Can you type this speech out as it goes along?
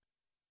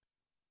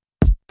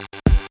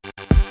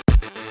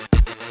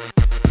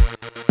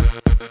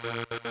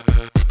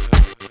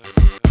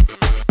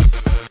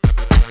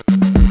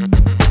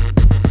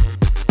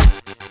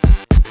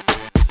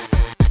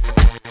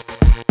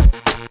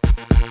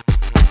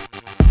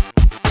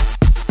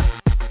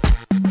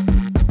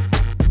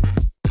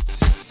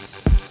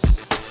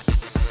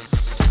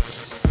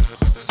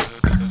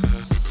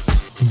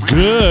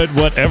Good,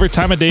 whatever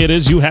time of day it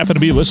is you happen to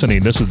be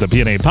listening. This is the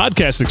PNA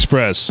Podcast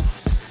Express,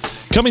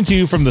 coming to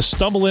you from the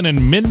Stumble Inn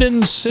in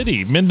Minden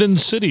City. Minden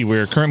City.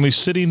 We're currently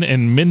sitting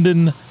in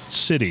Minden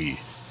City.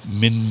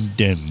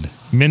 Minden.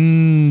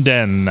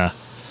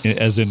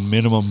 As in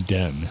minimum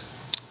den.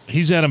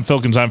 He's Adam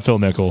Filkins. I'm Phil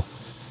Nickel.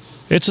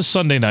 It's a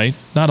Sunday night.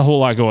 Not a whole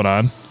lot going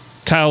on.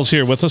 Kyle's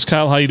here with us.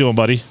 Kyle, how you doing,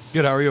 buddy?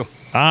 Good, how are you?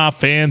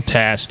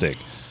 Fantastic.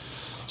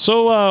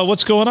 So,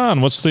 what's going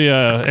on? What's the,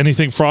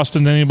 anything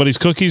frosting anybody's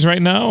cookies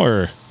right now,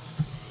 or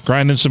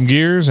grinding some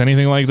gears,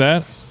 anything like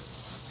that?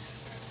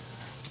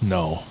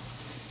 No.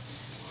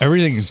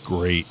 Everything is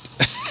great.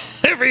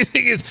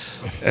 Everything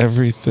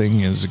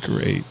is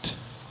great.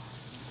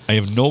 I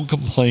have no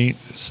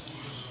complaints,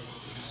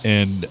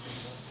 and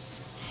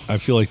I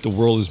feel like the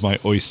world is my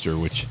oyster,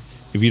 which,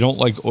 if you don't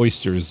like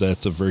oysters,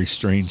 that's a very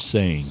strange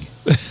saying.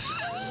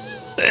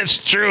 That's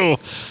true.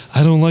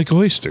 I don't like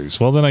oysters.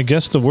 Well, then I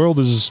guess the world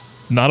is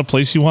not a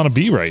place you want to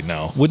be right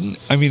now.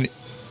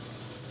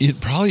 It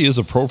probably is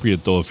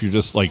appropriate, though, if you're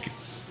just like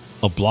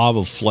a blob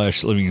of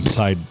flesh living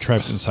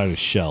trapped inside a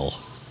shell.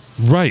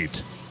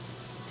 Right.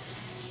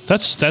 That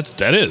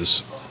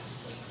is.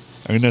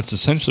 I mean, that's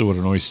essentially what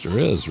an oyster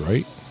is,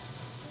 right?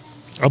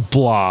 A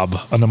blob,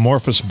 an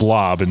amorphous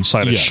blob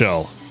inside a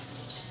shell.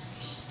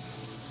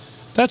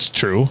 That's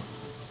true.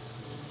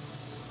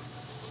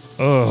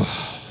 Ugh.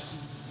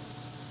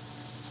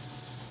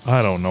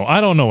 I don't know.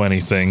 I don't know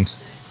anything.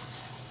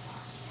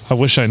 I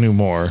wish I knew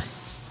more.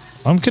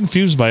 I'm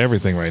confused by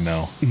everything right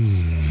now.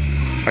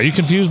 Are you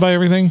confused by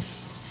everything?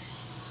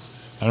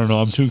 I don't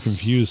know. I'm too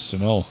confused to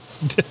know.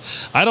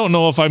 I don't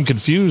know if I'm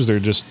confused or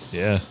just,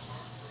 yeah.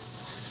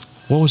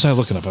 What was I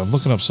looking up? I'm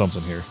looking up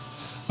something here.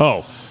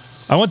 Oh,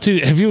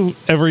 have you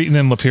ever eaten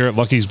in Lapeer at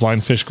Lucky's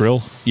Blind Fish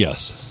Grill?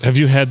 Yes. Have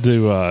you had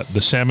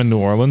the salmon New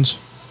Orleans?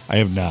 I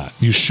have not.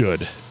 You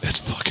should. It's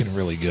fucking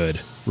really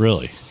good.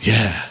 Really?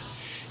 Yeah.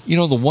 You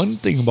know, the one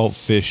thing about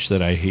fish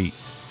that I hate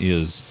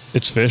is...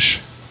 It's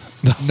fish?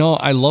 No,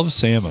 I love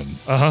salmon.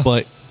 Uh-huh.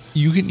 But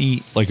you can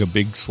eat like a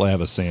big slab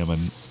of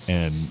salmon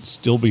and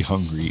still be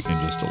hungry in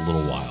just a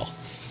little while.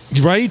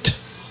 Right?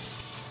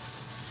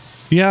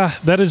 Yeah,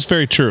 that is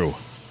very true.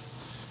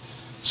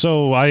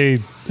 So I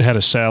had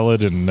a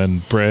salad and then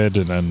bread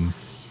and then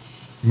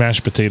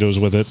mashed potatoes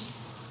with it.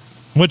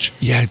 Which...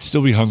 Yeah, I'd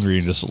still be hungry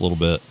in just a little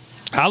bit.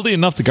 Oddly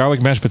enough, the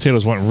garlic mashed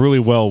potatoes went really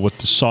well with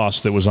the sauce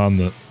that was on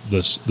the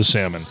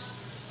salmon.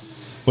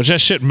 Which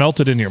that shit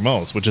melted in your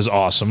mouth, which is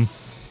awesome.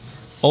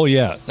 Oh,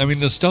 yeah. I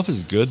mean, the stuff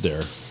is good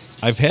there.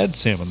 I've had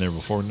salmon there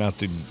before, not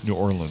the New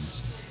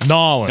Orleans.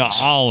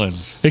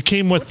 Nolans. It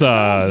came with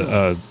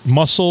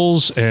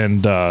mussels,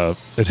 and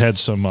it had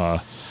some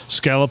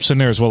scallops in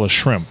there as well as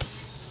shrimp.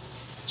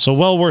 So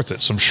well worth it.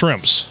 Some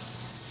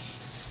shrimps.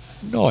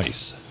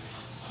 Nice.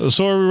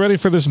 So are we ready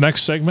for this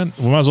next segment?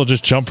 We might as well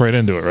just jump right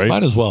into it, right?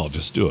 Might as well.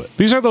 Just do it.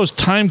 These are those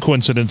time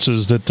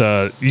coincidences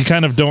that you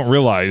kind of don't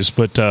realize,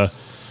 but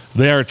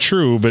they are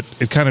true, but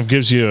it kind of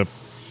gives you a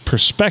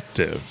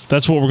perspective.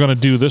 That's what we're going to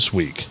do this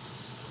week.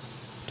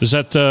 Does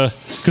that...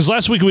 Because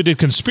last week we did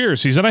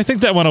conspiracies, and I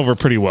think that went over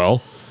pretty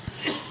well.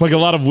 Like a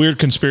lot of weird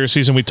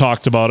conspiracies, and we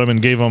talked about them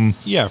and gave them...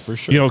 Yeah, for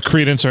sure.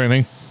 Credence or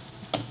anything.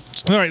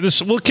 All right,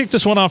 we'll kick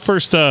this one off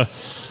first.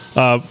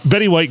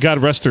 Betty White, God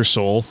rest her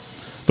soul.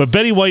 But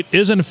Betty White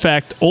is, in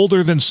fact,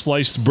 older than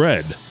sliced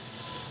bread.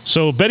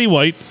 So Betty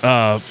White,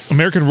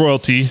 American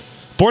royalty,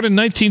 born in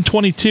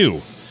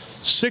 1922,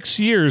 6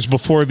 years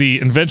before the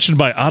invention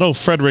by Otto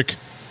Frederick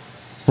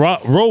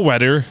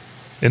Rohwedder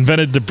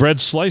invented the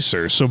bread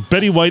slicer. So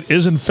Betty White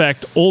is, in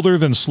fact, older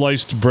than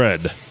sliced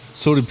bread.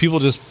 So did people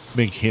just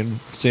make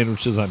ham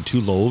sandwiches on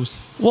 2 loaves?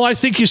 Well, I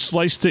think you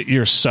sliced it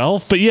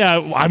yourself. But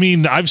yeah, I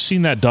mean, I've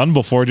seen that done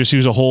before. Just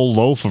use a whole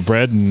loaf of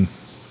bread and...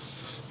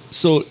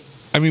 So...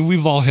 I mean,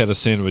 we've all had a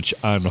sandwich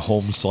on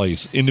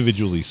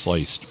individually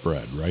sliced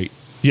bread, right?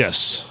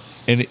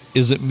 Yes. And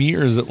is it me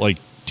or is it like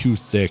too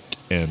thick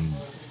and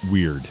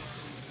weird?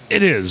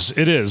 It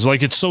is.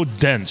 Like, it's so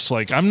dense.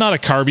 Like, I'm not a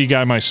carby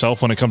guy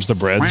myself when it comes to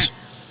breads.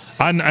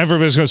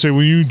 Everybody's going to say,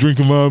 well, you drink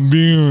a lot of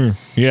beer.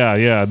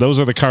 Yeah. Those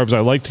are the carbs I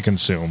like to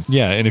consume.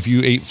 Yeah, and if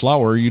you ate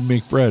flour, you'd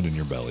make bread in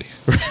your belly.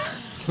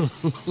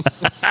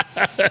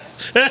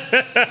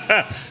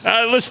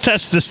 Let's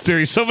test this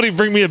theory. Somebody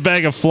bring me a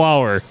bag of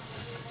flour.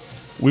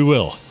 We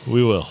will.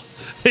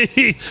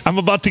 I'm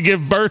about to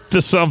give birth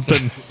to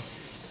something.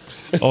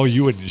 Oh,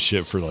 you wouldn't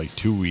shit for like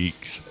 2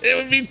 weeks. It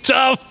would be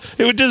tough.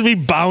 It would just be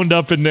bound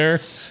up in there.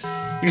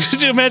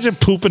 Could you imagine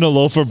pooping a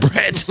loaf of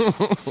bread?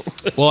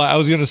 Well, I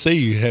was going to say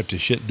you'd have to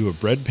shit into a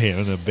bread pan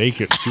and then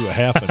bake it and see what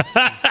happened.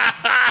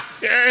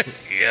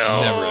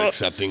 Never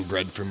accepting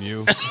bread from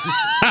you.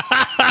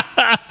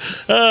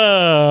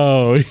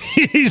 Oh,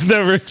 he's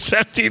never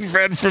accepting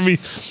bread from me.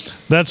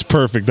 That's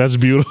perfect. That's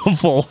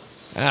beautiful.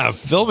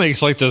 Phil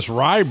makes like this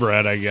rye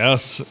bread, I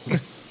guess.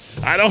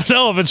 I don't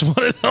know if it's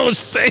one of those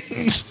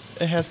things.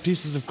 It has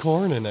pieces of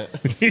corn in it.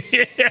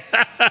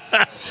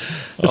 Yeah.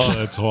 Oh,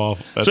 that's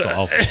awful. That's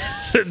awful.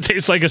 It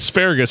tastes like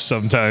asparagus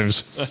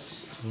sometimes.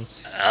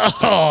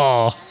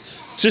 Oh.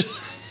 Just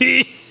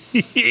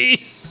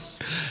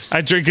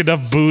I drink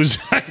enough booze.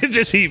 I can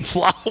just eat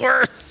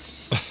flour.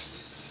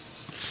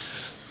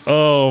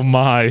 Oh,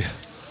 my.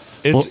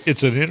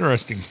 It's an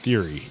interesting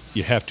theory,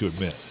 you have to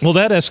admit. Well,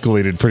 that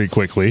escalated pretty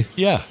quickly.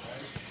 Yeah.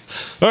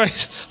 All right,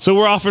 so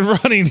we're off and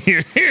running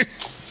here.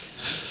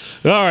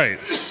 All right.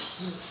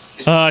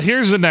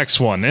 Here's the next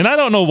one. And I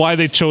don't know why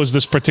they chose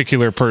this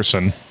particular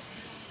person.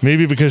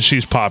 Maybe because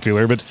she's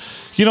popular. But,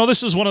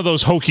 this is one of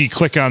those hokey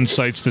click-on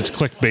sites that's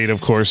clickbait,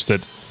 of course,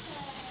 that,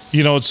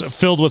 it's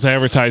filled with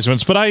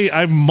advertisements. But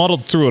I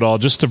muddled through it all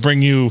just to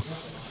bring you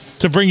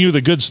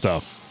the good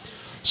stuff.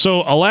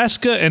 So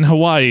Alaska and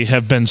Hawaii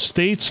have been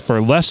states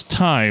for less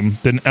time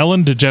than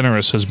Ellen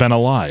DeGeneres has been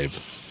alive.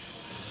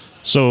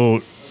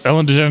 So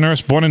Ellen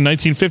DeGeneres, born in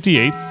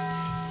 1958.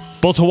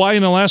 Both Hawaii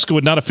and Alaska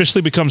would not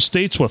officially become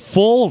states with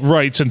full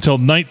rights until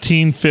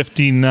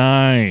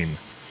 1959.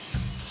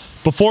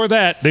 Before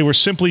that, they were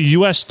simply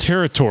U.S.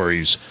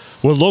 territories,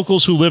 where the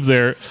locals who lived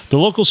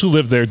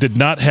there did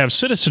not have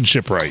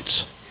citizenship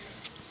rights.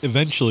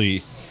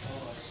 Eventually,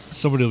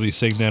 somebody will be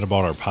saying that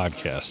about our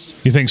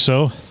podcast. You think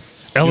so?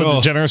 Ellen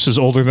DeGeneres is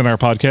older than our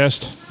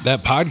podcast?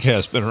 That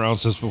podcast's been around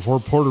since before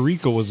Puerto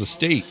Rico was a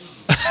state.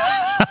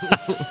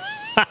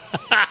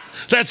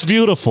 That's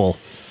beautiful.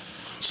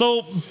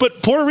 So,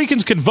 but Puerto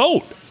Ricans can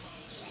vote,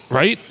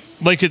 right?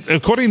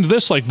 According to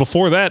this,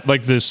 before that,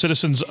 the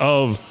citizens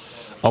of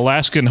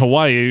Alaska and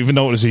Hawaii, even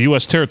though it was a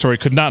U.S. territory,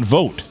 could not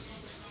vote.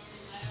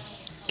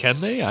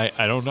 Can they?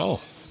 I don't know.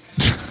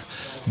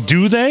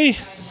 Do they?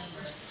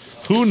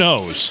 Who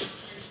knows?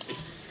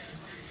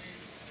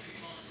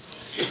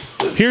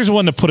 Here's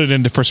one to put it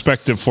into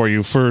perspective for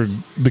you, for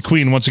the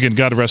Queen, once again,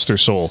 God rest her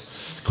soul.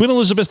 Queen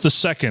Elizabeth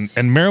II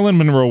and Marilyn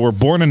Monroe were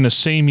born in the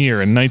same year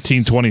in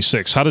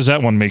 1926. How does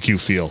that one make you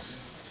feel?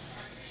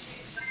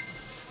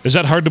 Is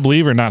that hard to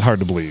believe or not hard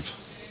to believe?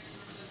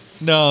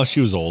 No,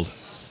 she was old.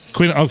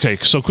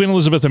 So Queen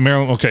Elizabeth and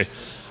Marilyn,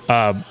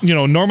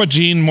 Norma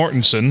Jean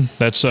Mortensen,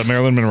 that's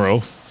Marilyn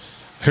Monroe,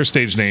 her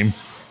stage name,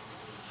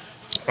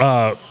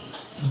 had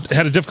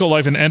a difficult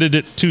life and ended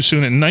it too soon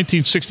in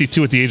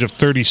 1962 at the age of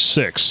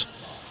 36.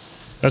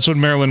 That's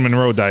when Marilyn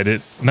Monroe died at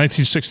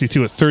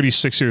 1962 at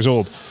 36 years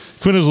old.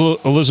 Queen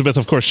Elizabeth,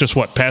 of course,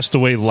 passed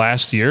away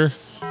last year.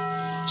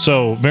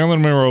 So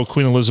Marilyn Monroe,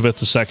 Queen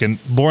Elizabeth II,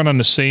 born on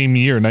the same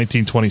year,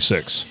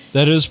 1926.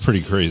 That is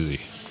pretty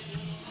crazy.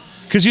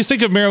 Because you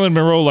think of Marilyn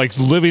Monroe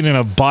living in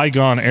a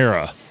bygone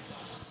era,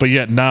 but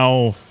yet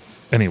now,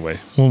 anyway,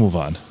 we'll move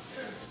on.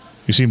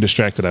 You seem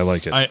distracted. I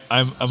like it.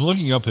 I'm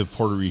looking up if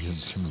Puerto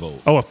Ricans can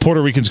vote. Oh, if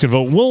Puerto Ricans can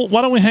vote. Well,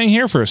 why don't we hang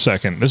here for a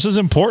second? This is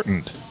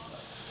important.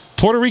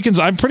 Puerto Ricans,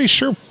 I'm pretty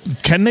sure,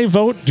 can they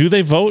vote? Do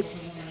they vote?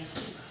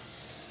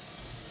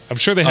 I'm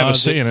sure they have a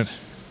say in it.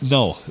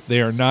 No,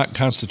 they are not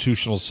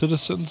constitutional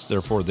citizens.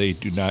 Therefore, they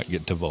do not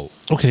get to vote.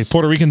 Okay,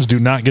 Puerto Ricans do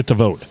not get to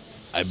vote.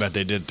 I bet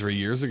they did 3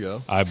 years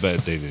ago. I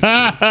bet they did.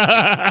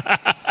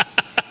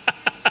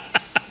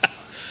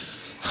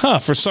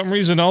 For some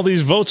reason, all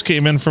these votes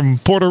came in from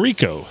Puerto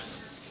Rico.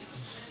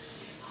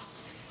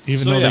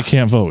 Even though they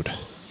can't vote.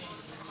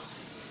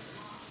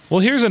 Well,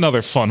 here's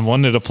another fun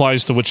one that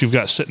applies to what you've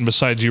got sitting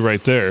beside you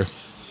right there.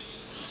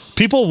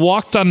 People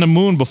walked on the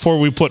moon before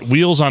we put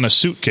wheels on a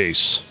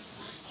suitcase.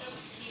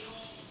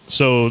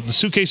 So the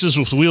suitcases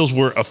with wheels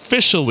were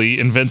officially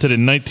invented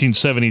in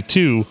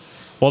 1972,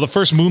 while the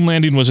first moon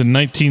landing was in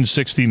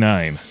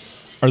 1969.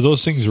 Are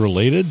those things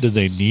related? Did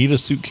they need a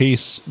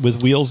suitcase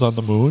with wheels on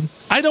the moon?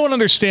 I don't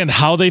understand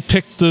how they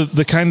picked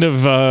the kind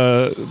of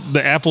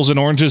the apples and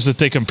oranges that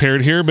they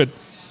compared here, but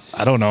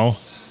I don't know.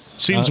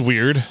 Seems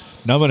weird.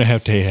 Now I'm going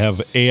to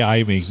have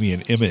AI make me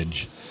an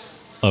image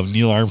of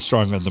Neil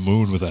Armstrong on the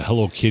moon with a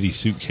Hello Kitty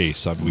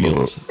suitcase on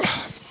wheels.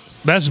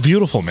 That's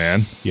beautiful,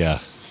 man. Yeah.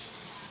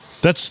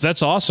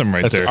 That's awesome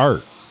right there. That's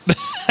art.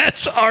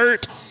 That's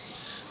art.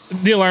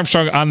 Neil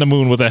Armstrong on the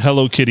moon with a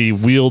Hello Kitty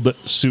wheeled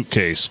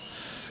suitcase.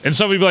 And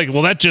somebody be like,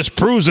 well, that just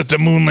proves that the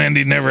moon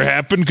landing never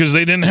happened because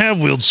they didn't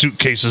have wheeled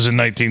suitcases in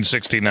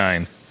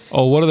 1969.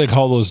 Oh, what do they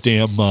call those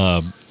damn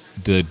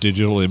the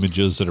digital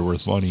images that are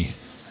worth money?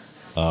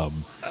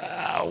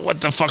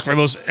 What the fuck were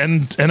those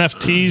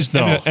NFTs?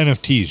 No.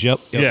 NFTs, yep.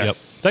 Did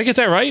I get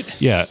that right?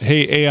 Yeah.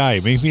 Hey, AI,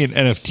 make me an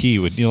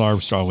NFT with Neil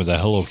Armstrong with a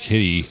Hello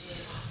Kitty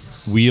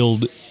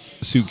wheeled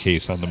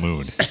suitcase on the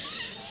moon.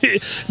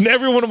 And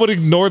everyone would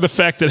ignore the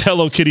fact that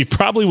Hello Kitty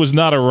probably was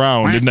not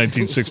around in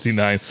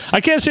 1969.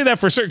 I can't say that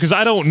for certain because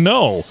I don't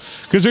know.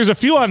 Because there's a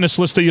few on this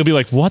list that you'll be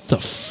like, what the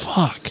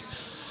fuck?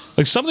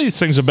 Some of these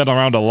things have been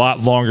around a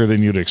lot longer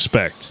than you'd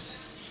expect.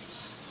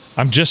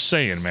 I'm just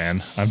saying,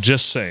 man. I'm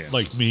just saying.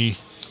 Like me.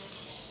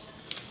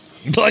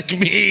 Like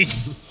me.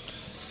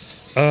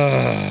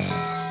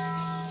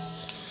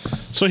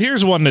 So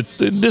here's one that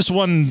this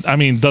one, I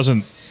mean,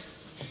 doesn't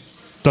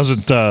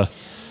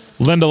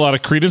lend a lot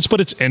of credence, but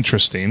it's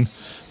interesting.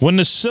 When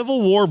the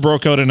Civil War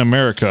broke out in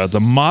America, the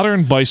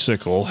modern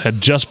bicycle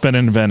had just been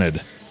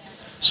invented.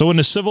 So when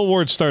the Civil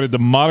War started, the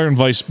modern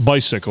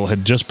bicycle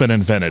had just been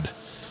invented.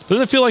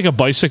 Doesn't it feel like a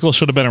bicycle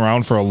should have been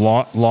around for a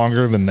lot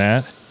longer than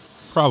that?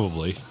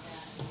 Probably.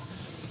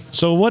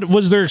 So what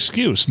was their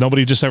excuse?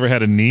 Nobody just ever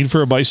had a need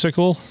for a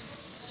bicycle?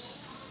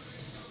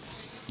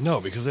 No,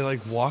 because they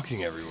like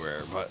walking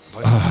everywhere, but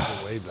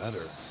bicycles are way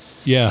better.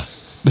 Yeah.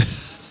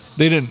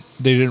 They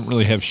didn't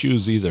really have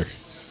shoes either.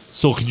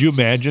 So could you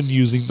imagine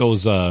using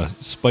those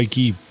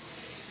spiky,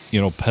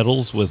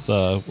 pedals with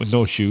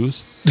no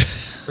shoes?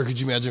 Or could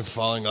you imagine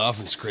falling off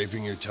and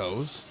scraping your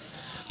toes?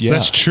 Yeah.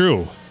 That's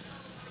true.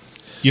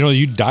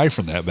 You'd die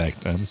from that back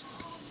then.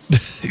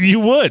 You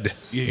would.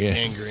 You Yeah.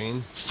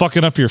 gangrene.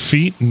 Fucking up your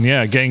feet,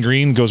 and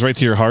gangrene goes right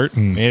to your heart.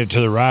 And Made it to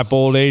the ripe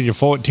old age of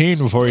 14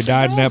 before he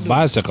died in that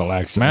bicycle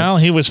accident. well,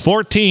 he was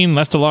 14,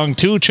 left along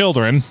 2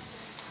 children,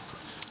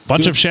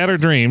 bunch of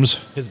shattered dreams.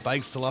 His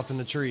bike's still up in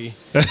the tree.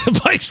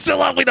 Bike's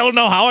still up. We don't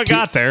know how it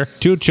got there.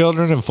 2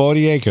 children and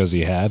 40 acres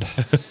he had.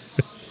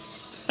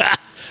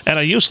 And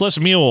a useless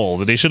mule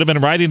that he should have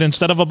been riding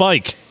instead of a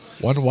bike.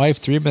 1 wife,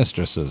 3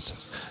 mistresses.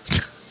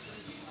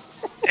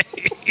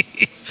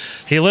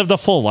 He lived a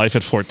full life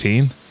at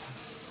 14.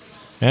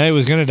 Yeah, he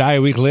was going to die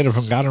a week later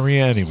from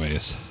gonorrhea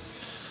anyways.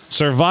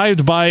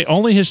 Survived by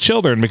only his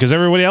children because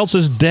everybody else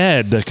is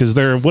dead because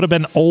they would have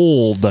been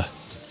old.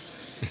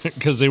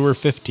 Because they were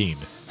 15.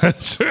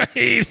 That's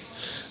right.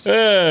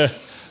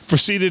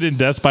 Preceded in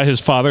death by his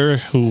father,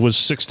 who was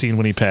 16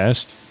 when he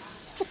passed.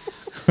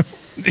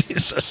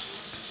 Jesus.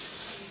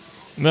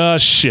 No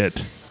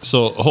shit.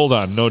 So, hold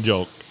on, no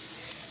joke.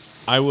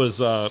 I was,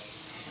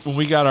 when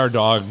we got our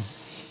dog,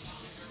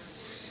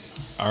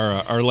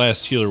 our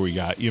last healer we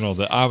got, the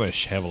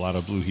Amish have a lot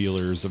of blue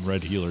healers and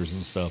red healers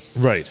and stuff.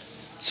 Right.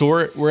 So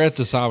we're at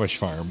this Amish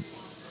farm,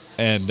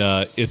 and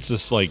it's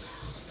this like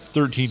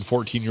 13,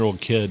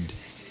 14-year-old kid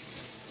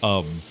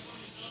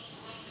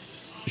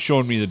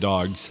showing me the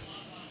dogs.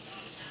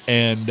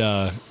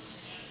 And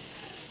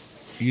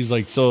he's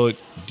like, so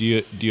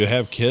do you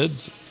have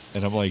kids?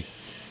 And I'm like,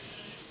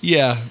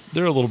 yeah,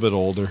 they're a little bit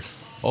older.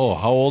 Oh,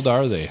 how old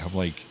are they? I'm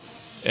like,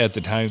 at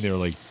the time they were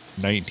like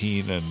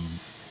 19 and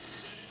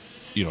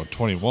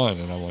 21,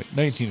 and I'm like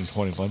 19 and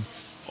 21.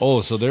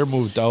 Oh, so they're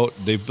moved out.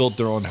 They've built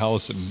their own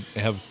house and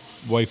have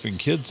wife and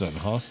kids then,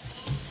 huh?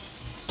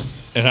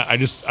 And I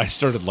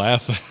started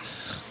laughing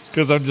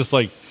because I'm just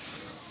like,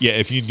 yeah,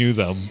 if you knew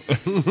them.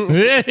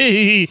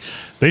 Hey,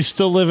 they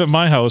still live at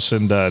my house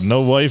and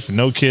no wife,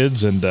 no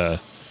kids, and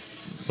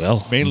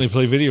well, Mainly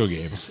play video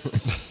games.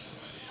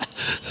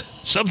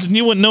 something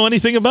you wouldn't know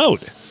anything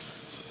about.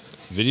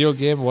 Video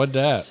game, what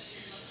that?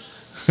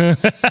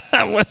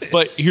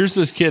 But here's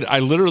this kid. I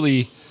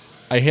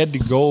had to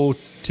go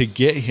to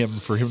get him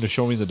for him to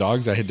show me the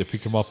dogs. I had to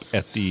pick him up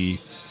at the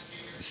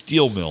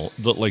steel mill,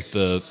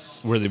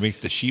 where they make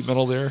the sheet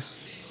metal there,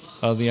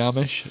 the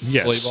Amish.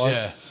 Yes. Sleigh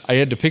boss. Yeah. I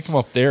had to pick him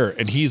up there,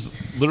 and he's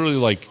literally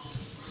like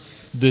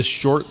this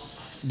short,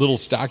 little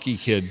stocky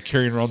kid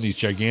carrying around these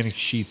gigantic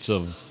sheets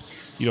of,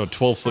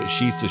 12-foot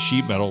sheets of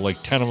sheet metal,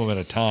 like 10 of them at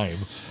a time.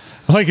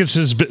 Like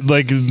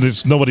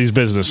it's nobody's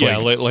business. Yeah,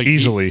 like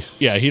easily.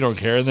 He don't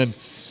care. And then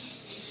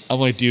I'm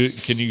like,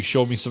 can you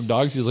show me some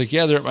dogs? He's like,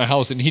 yeah, they're at my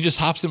house. And he just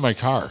hops in my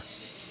car.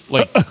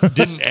 Like,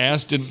 didn't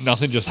ask,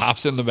 nothing, just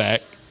hops in the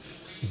back.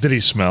 Did he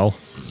smell?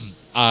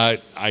 I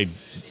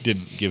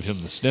didn't give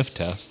him the sniff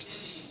test,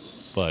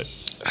 but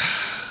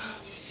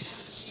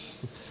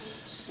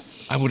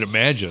I would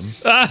imagine.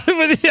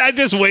 I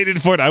just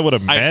waited for it. I would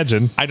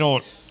imagine.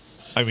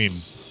 It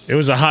It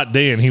was a hot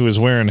day and he was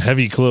wearing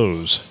heavy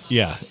clothes.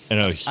 yeah, and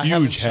a I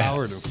haven't huge hat.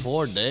 showered in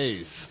 4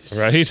 days.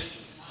 Right?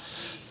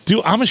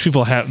 Do Amish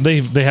people have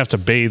they have to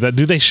bathe?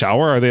 Do they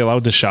shower? Are they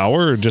allowed to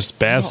shower or just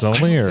baths No,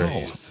 only?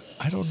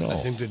 I don't know. I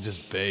think they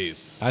just bathe.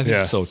 I think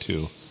Yeah. so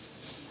too.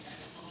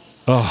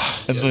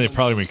 Oh, And then they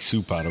probably make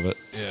soup out of it.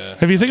 Yeah.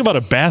 if you think about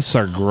it, baths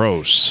are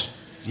gross.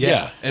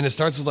 Yeah. And it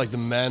starts with like the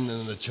men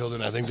and the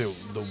children. I think the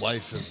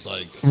wife is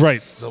like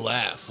Right. the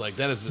last. Like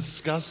that is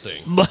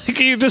disgusting. Like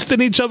you're just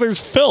in each other's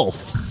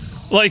filth.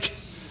 Like,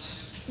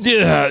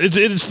 yeah,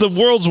 it's the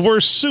world's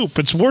worst soup.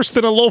 It's worse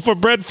than a loaf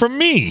of bread from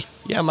me.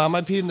 Yeah, Mom,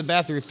 I peed in the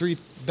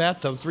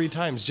bathtub 3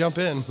 times. Jump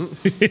in.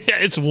 Yeah,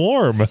 it's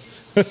warm.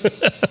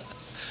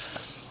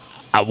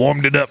 I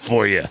warmed it up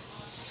for you.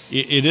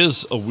 It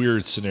is a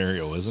weird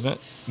scenario, isn't it?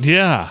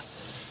 Yeah.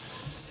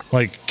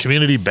 Like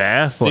community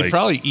bath. They Like,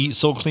 probably eat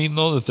so clean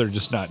though that they're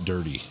just not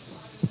dirty.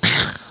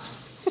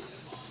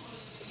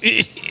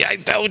 I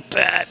doubt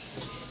that.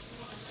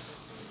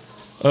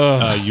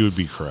 You would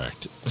be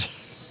correct.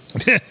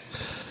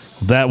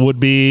 That would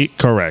be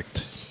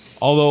correct.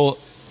 Although,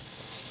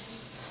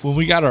 when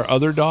we got our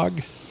other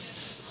dog,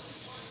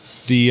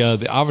 the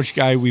Amish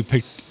guy we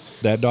picked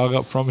that dog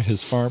up from,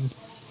 his farm,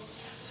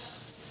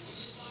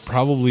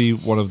 probably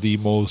one of the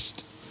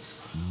most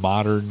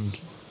modern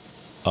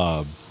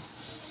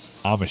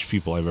Amish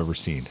people I've ever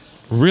seen.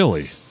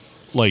 Really?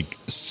 Like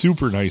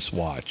super nice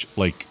watch.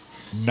 Like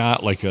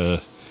not like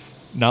a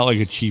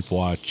cheap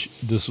watch.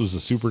 This was a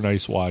super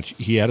nice watch.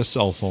 He had a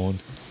cell phone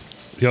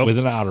Yep. with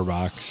an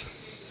OtterBox.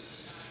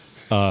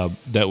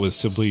 That was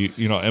simply,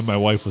 and my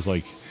wife was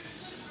like,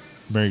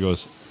 Mary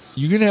goes,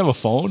 "You can have a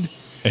phone?"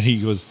 And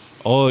he goes,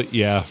 "Oh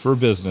yeah, for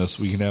business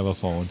we can have a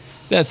phone."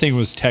 That thing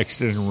was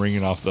texting and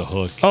ringing off the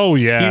hook. Oh,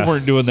 yeah. He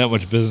weren't doing that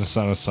much business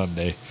on a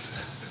Sunday.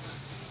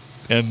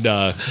 And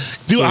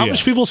Do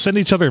Amish people send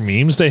each other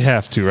memes? They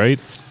have to, right?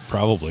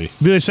 Probably.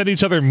 Do they send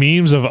each other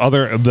memes of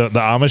the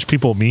Amish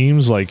people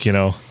memes? Like,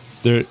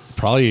 They're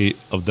probably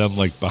of them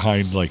like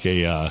behind like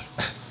a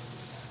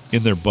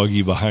in their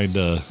buggy behind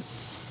a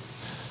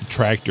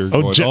tractor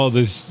going,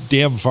 this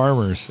damn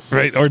farmers.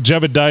 Right. Or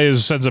Jebediah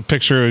sends a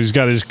picture. He's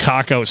got his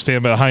cock out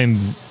standing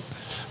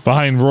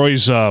behind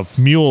Roy's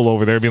mule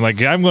over there being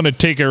like, I'm going to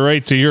take it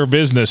right to your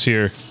business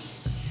here.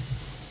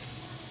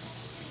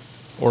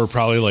 Or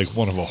probably like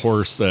one of a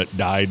horse that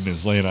died and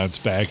is laying on its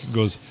back and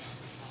goes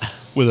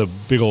with a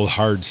big old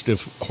hard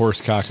stiff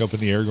horse cock up in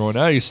the air going,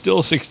 he's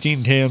still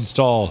 16 tans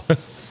tall.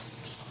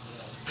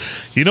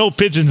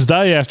 Pigeons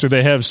die after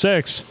they have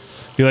sex.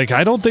 You're like,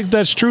 I don't think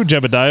that's true,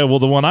 Jebediah. Well,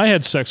 the one I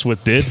had sex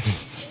with did.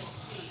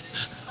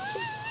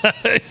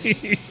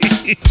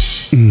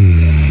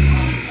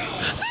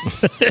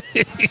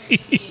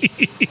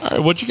 All right,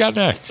 what you got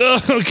next?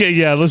 Okay,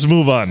 yeah, let's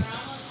move on.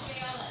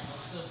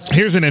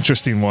 Here's an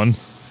interesting one.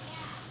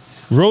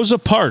 Rosa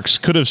Parks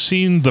could have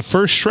seen the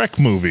first Shrek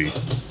movie.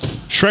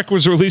 Shrek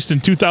was released in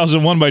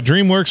 2001 by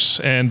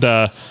DreamWorks, and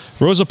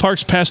Rosa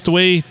Parks passed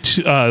away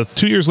 2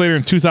 years later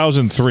in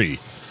 2003.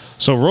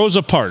 So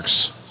Rosa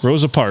Parks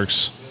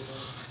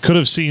could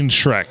have seen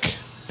Shrek.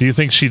 Do you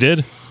think she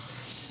did?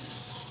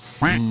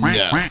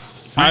 Yeah.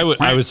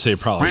 I would say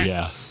probably,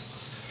 yeah.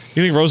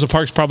 You think Rosa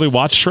Parks probably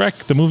watched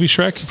Shrek, the movie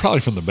Shrek? Probably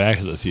from the back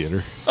of the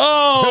theater.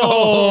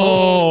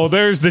 Oh,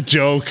 there's the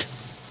joke.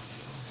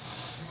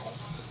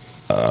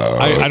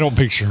 I don't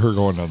picture her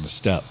going on the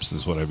steps,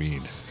 is what I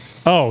mean.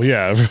 Oh,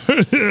 yeah.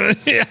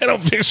 I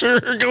don't picture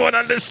her going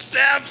on the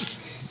steps.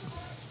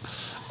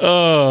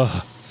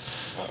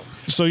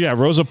 So, yeah,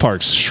 Rosa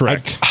Parks,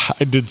 Shrek.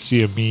 I did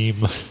see a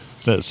meme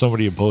that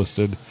somebody had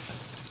posted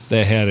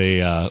that had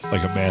a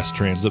like a mass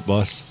transit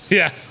bus.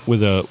 Yeah.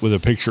 With a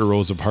picture of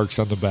Rosa Parks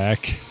on the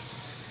back.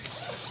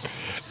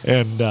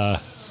 And I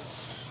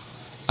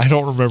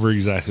don't remember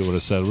exactly what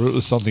it said, but it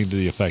was something to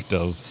the effect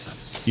of,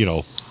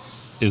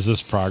 is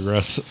this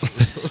progress?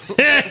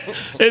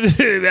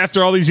 And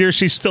after all these years,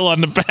 she's still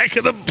on the back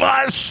of the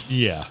bus.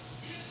 Yeah.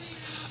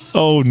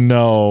 Oh,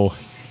 no.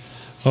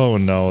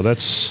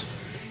 That's...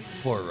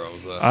 Poor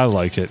Rosa. I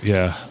like it.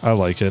 Yeah, I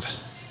like it.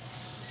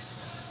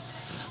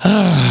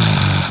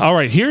 All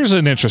right, here's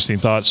an interesting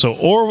thought. So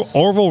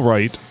Orville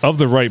Wright of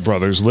the Wright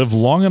brothers lived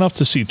long enough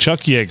to see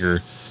Chuck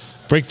Yeager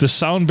break the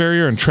sound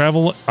barrier and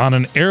travel on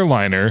an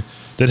airliner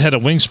that had a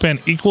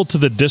wingspan equal to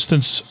the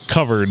distance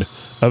covered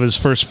of his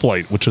first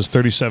flight, which was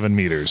 37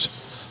 meters.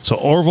 So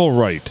Orville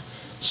Wright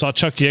saw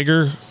Chuck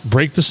Yeager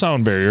break the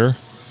sound barrier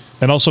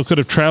and also could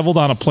have traveled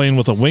on a plane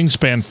with a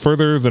wingspan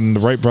further than the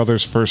Wright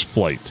brothers' first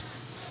flight.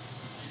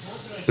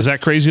 Is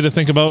that crazy to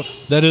think about?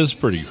 That is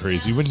pretty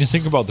crazy when you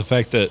think about the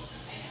fact that,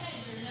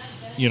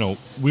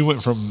 we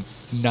went from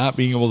not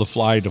being able to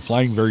fly to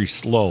flying very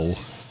slow.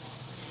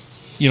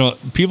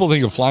 People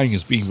think of flying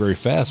as being very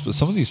fast, but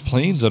some of these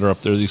planes that are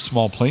up there, these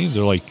small planes,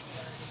 are like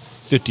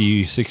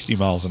 50, 60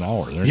 miles an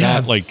hour. They're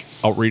not like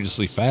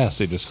outrageously fast.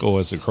 They just go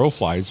as the crow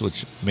flies,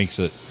 which makes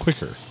it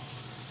quicker.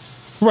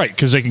 Right,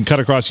 because they can cut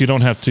across. You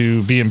don't have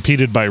to be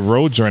impeded by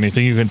roads or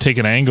anything. You can take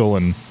an angle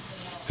and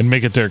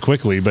make it there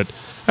quickly. But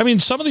I mean,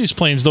 some of these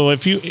planes, though,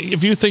 if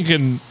you're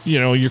thinking,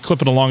 you're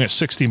clipping along at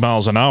 60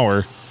 miles an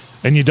hour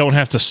and you don't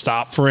have to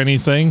stop for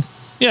anything,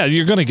 yeah,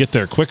 you're going to get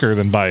there quicker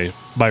than by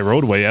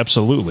roadway.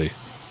 Absolutely.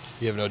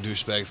 You have no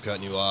douchebags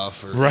cutting you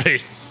off, or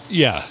Right.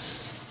 Yeah.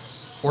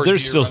 or There's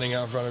deer still- running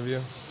out in front of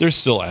you. There's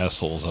still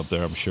assholes up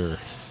there, I'm sure.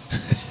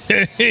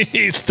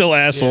 It's still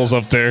assholes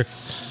up there.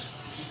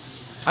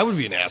 I would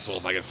be an asshole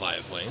if I could fly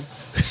a plane.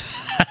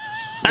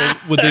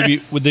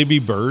 Would they be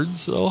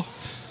birds though?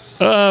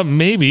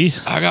 Maybe.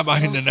 I got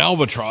behind an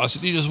albatross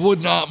and he just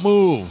would not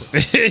move.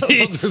 He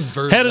There's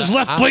birds had his that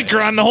left high. blinker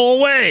on the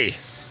whole way.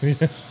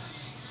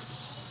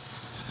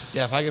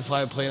 Yeah, if I could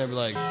fly a plane, I'd be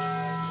like,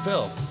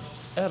 Phil,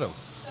 Adam,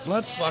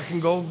 let's fucking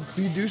go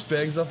be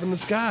douchebags up in the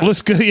sky.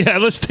 Let's go. Yeah,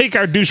 let's take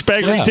our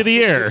douchebaggery Yeah. to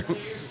the air.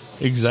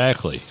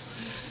 Exactly.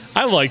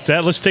 I like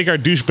that. Let's take our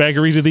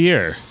douchebaggery to the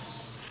air.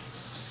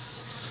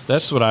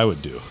 That's what I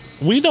would do.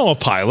 We know a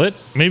pilot.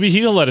 Maybe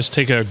he'll let us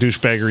take our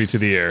douchebaggery to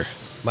the air.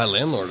 My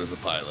landlord is a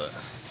pilot.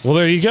 Well,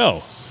 there you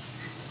go.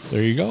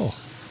 There you go.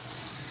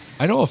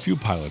 I know a few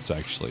pilots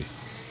actually.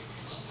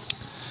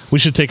 We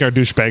should take our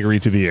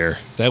douchebaggery to the air.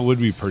 That would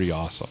be pretty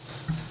awesome.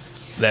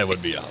 That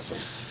would be awesome.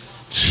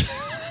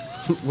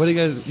 What do you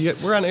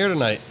guys? We're on air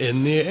tonight.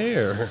 In the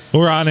air.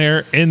 We're on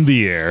air in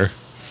the air.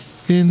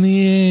 In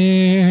the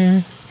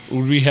air.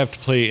 Would we have to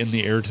play "In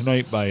the Air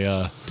Tonight" by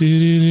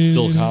Phil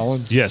Phil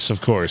Collins? Yes, of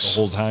The course.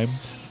 whole time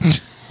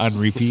on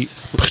repeat.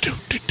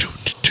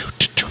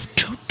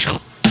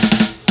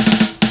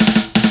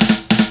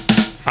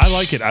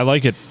 I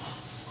like it.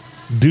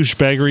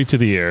 Douchebaggery to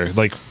the air.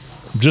 Like,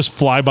 just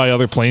fly by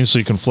other planes so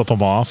you can flip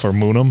them off or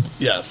moon them.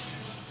 Yes.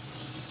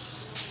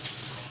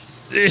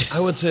 I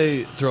would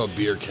say throw a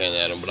beer can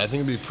at him, but I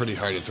think it'd be pretty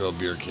hard to throw a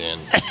beer can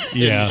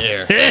Yeah. in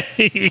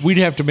the air. We'd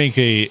have to make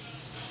a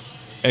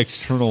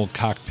external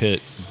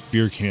cockpit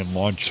beer can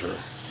launcher.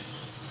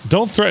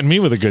 Don't threaten me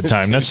with a good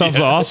time. That sounds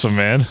awesome,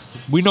 man.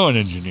 We know an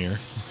engineer.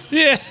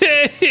 Yeah,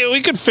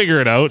 we could figure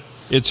it out.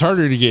 It's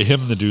harder to get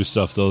him to do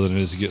stuff, though, than it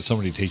is to get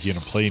somebody to take you in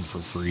a plane for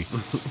free.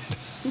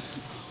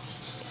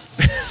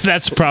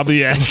 That's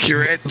probably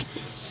accurate.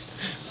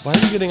 Why are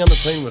you getting on the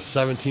plane with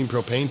 17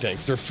 propane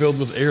tanks? They're filled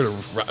with air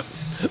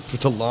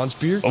to launch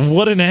beer.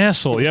 What an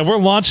asshole. Yeah, we're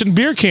launching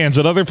beer cans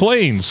at other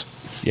planes.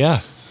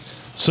 Yeah.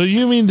 So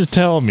you mean to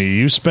tell me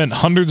you spent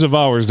hundreds of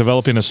hours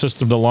developing a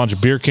system to launch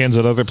beer cans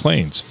at other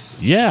planes?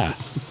 Yeah.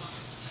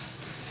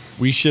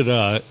 We should,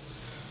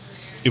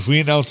 if we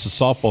announce the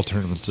softball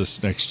tournaments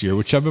this next year,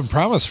 which I've been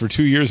promised for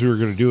 2 years we were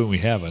going to do and we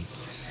haven't.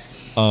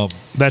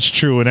 That's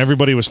true, and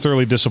everybody was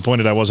thoroughly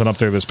disappointed I wasn't up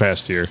there this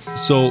past year.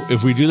 So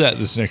if we do that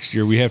this next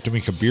year, we have to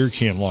make a beer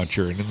can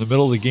launcher, and in the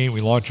middle of the game,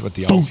 we launch them at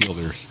the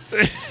outfielders.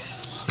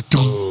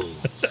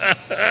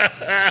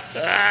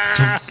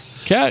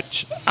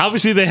 Catch.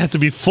 Obviously, they have to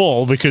be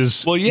full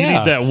because you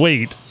need that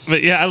weight.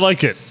 But yeah, I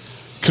like it.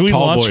 Can we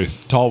launch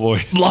Tall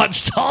boys.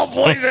 Launch tall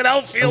boys and I'm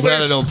outfielders.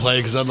 glad I don't play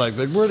because I'd like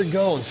where'd it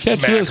go and Catch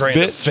smack this, right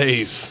in the bitch.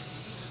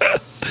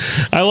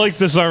 face. I like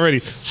this already.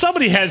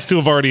 Somebody has to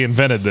have already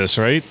invented this,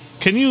 right?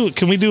 Can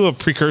we do a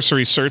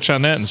precursory search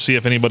on that and see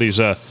if anybody's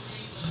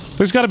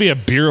there's got to be a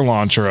beer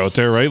launcher out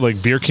there, right?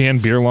 Like beer can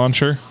beer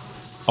launcher.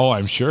 Oh,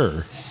 I'm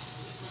sure.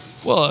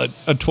 Well,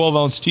 a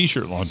 12-ounce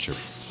T-shirt launcher.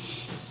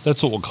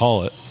 That's what we'll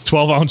call it.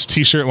 12-ounce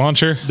T-shirt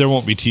launcher. There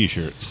won't be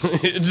T-shirts.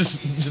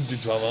 just do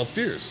 12-ounce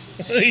beers.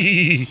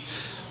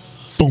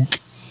 Funk.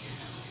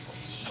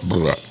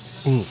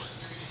 Ooh.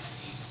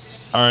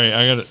 All right,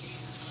 I got to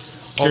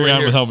carry right on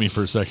here. without me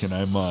for a second.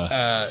 I'm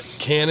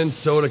Cannon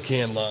soda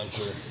can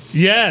launcher.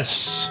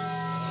 Yes.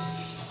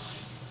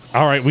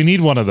 All right, we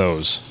need one of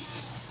those.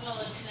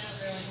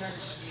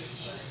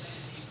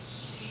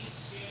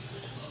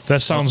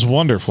 That sounds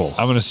wonderful.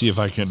 going to see if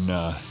I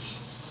can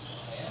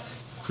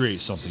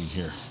create something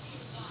here.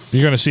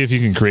 You're going to see if you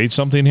can create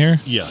something here?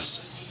 Yes.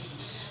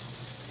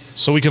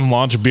 So we can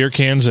launch beer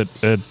cans at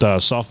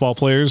softball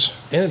players?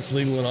 And it's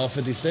legal in all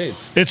 50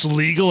 states. It's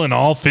legal in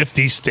all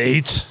 50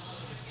 states?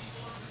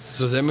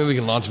 So does that mean we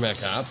can launch them at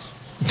cops?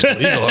 It's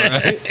legal,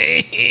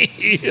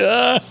 right?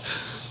 Yeah.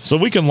 So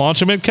we can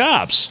launch them at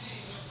cops.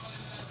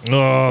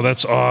 Oh,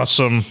 that's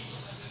awesome.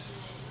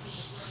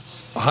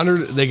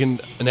 100. They can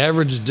an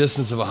average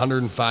distance of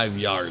 105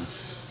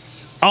 yards.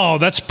 Oh,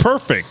 that's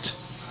perfect.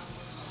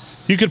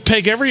 You could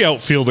peg every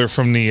outfielder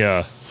from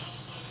the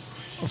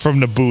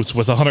booth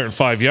with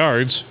 105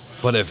 yards.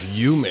 But if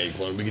you make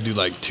one, we could do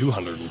like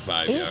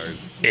 205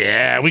 yards.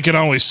 Yeah, we could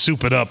always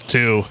soup it up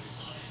too.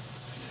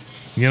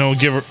 You know,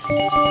 give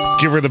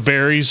her the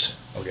berries.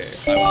 Okay,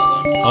 I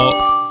want one.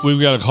 Oh,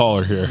 we've got a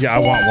caller here. Yeah, I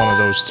want one of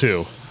those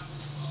too.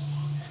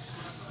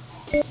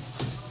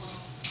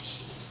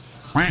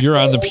 You're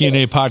on the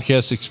P&A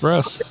Podcast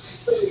Express.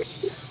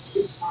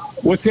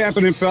 What's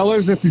happening,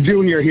 fellas? This is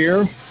Junior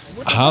here.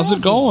 How's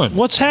it going?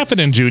 What's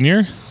happening,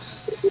 Junior?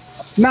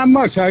 Not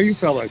much. How are you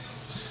fellas?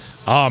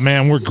 Oh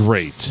man, we're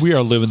great. We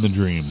are living the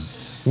dream.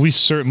 We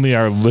certainly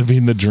are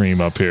living the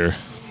dream up here.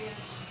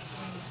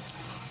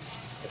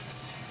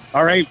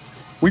 All right.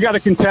 We got a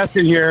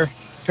contestant here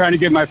trying to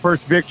get my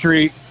first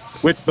victory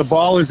with The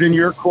Ball Is in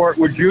Your Court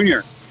with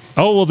Junior.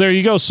 Oh, well, there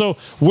you go. So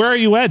where are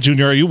you at,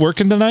 Junior? Are you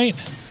working tonight?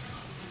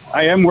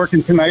 I am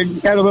working tonight.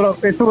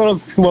 It's a little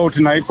slow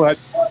tonight, but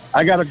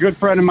I got a good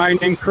friend of mine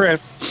named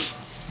Chris.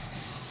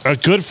 A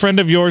good friend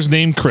of yours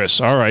named Chris.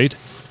 All right.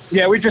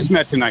 Yeah, we just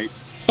met tonight.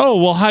 Oh,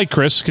 well, hi,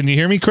 Chris. Can you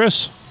hear me,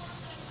 Chris?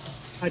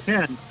 I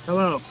can.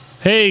 Hello.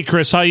 Hey,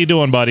 Chris. How you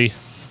doing, buddy?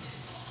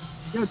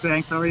 Good,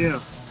 thanks. How are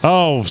you?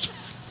 Oh,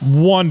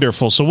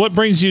 wonderful. So what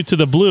brings you to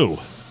the Blue?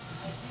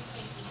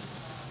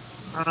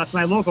 It's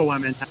my local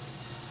one, man.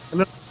 I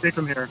live straight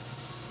from here.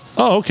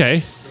 Oh,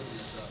 okay.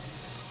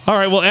 All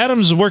right. Well,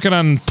 Adam's working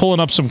on pulling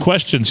up some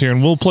questions here,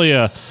 and we'll play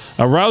a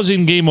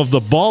rousing game of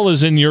The Ball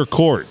Is in Your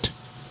Court.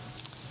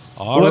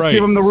 Let's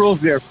give him the rules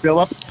there,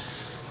 Philip.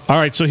 All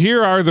right, so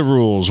here are the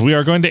rules. We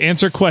are going to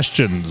answer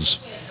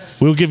questions.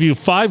 We'll give you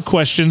 5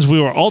 questions.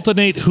 We will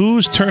alternate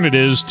whose turn it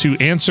is to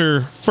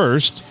answer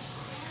first.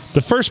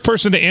 The first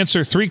person to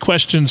answer 3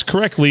 questions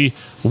correctly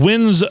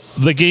wins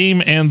the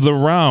game and the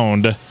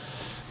round.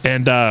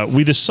 And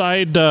we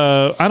decide.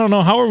 I don't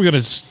know. How are we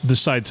going to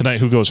decide tonight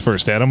who goes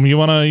first? Adam, you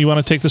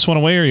wanna take this one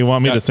away, or you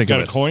want me to think of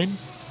it? Got a coin?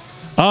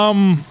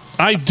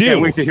 I do.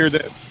 Can't wait to hear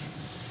that.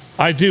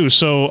 I do.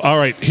 So, all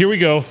right, here we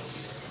go.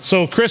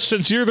 So, Chris,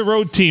 since you're the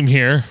road team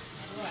here,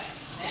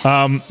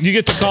 you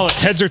get to call it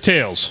heads or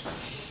tails.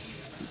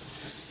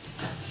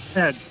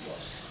 Head.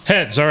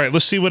 Heads. All right,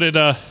 let's see what it.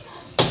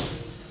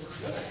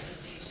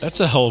 That's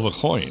a hell of a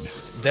coin.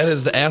 That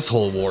is the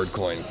asshole award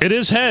coin. It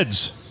is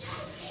heads.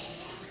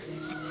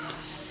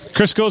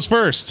 Chris goes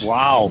first.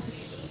 Wow.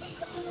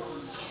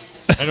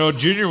 I know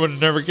Junior would have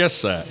never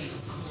guessed that.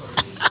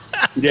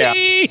 Yeah.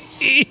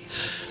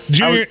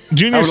 Junior I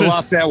would have says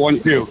lost that one,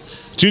 too.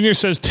 Junior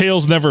says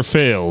tails never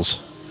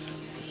fails.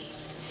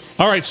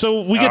 All right,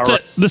 so we get All to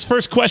right. this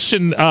first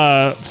question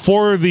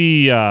for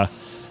the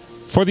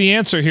For the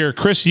answer here,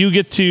 Chris, you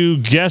get to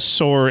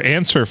guess or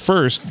answer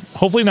first.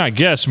 Hopefully not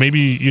guess. Maybe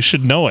you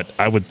should know it,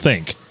 I would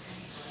think.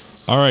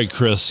 All right,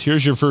 Chris,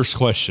 here's your first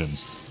question.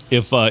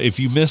 If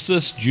you miss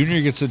this,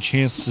 Junior gets a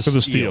chance to For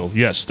the steal.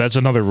 Yes, that's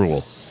another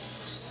rule.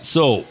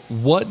 So,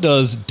 what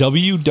does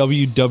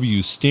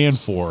www stand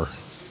for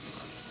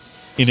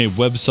in a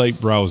website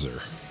browser?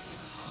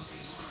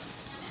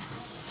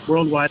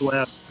 World Wide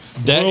Web.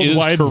 That is World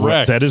Wide Web.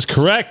 correct. That is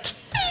correct.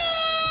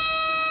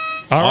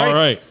 All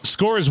right.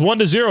 Score is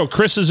 1-0.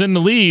 Chris is in the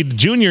lead.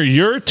 Junior,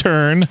 your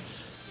turn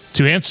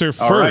to answer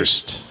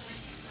first.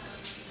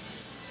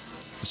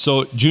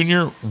 So,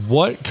 Junior,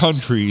 what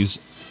countries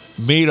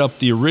made up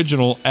the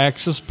original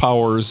Axis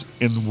powers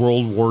in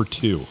World War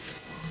II?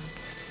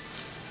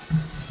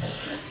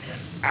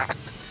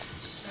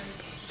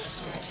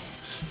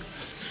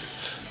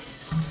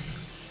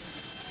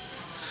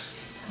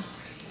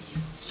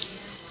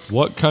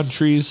 What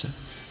countries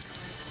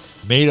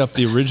made up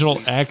the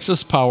original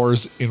Axis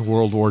powers in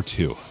World War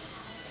II?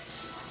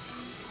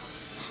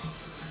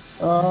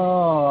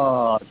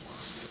 Is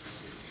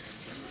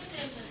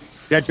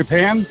that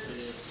Japan?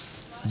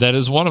 That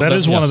is one of them. That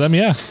is one of them,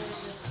 yeah.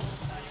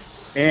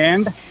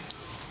 And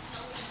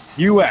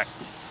U.S.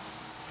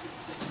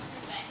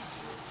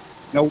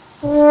 Nope.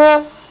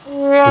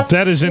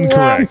 That is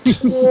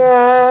incorrect.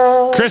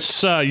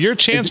 Chris, your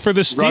chance for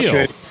the steal.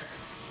 Russia.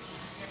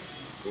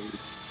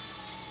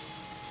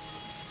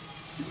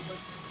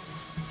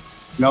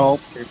 No.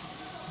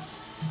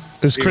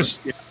 Is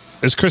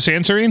Chris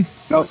answering?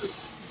 No.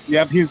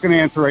 Yep, he's going to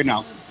answer right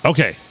now.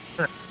 Okay.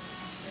 Can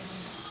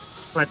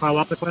I follow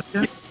up the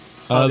question?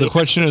 The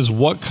question is,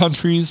 what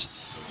countries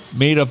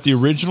made up the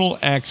original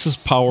Axis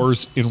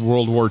powers in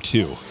World War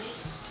II?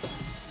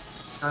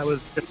 I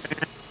was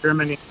Japan,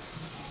 Germany.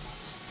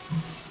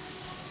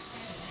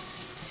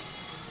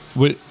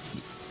 With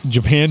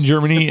Japan,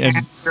 Germany,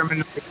 and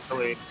Germany,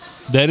 Italy.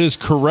 that is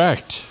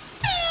correct.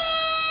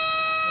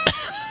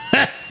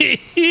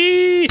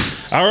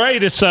 All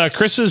right, it's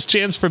Chris's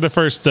chance for the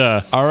first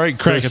All right,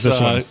 crack Chris, at this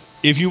one.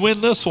 if you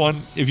win this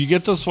one, if you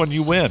get this one,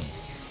 you win.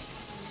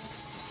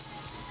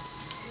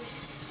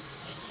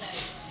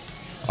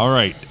 All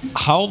right.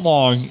 How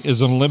long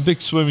is an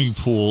Olympic swimming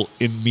pool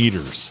in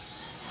meters?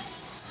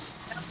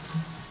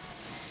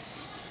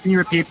 Can you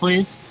repeat,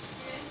 please?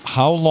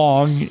 How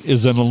long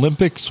is an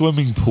Olympic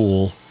swimming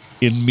pool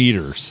in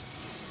meters?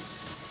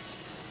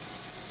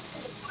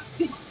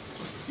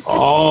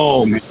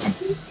 Oh, man.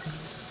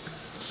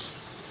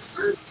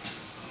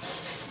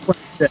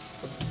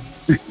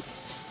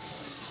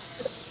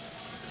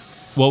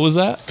 What was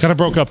that? Kind of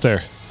broke up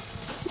there.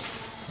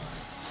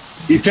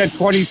 He said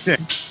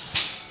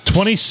 26.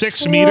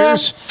 26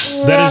 meters.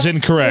 That is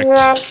incorrect.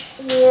 All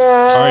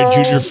right,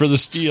 Junior, for the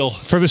steal.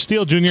 For the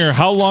steal, Junior,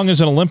 how long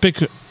is an Olympic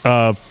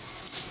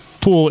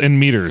pool in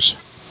meters?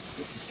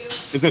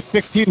 Is it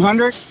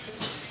 1,600?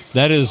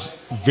 That is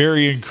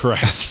very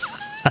incorrect.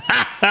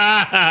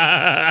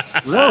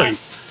 Really?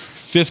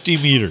 50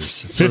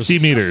 meters. 50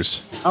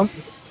 meters.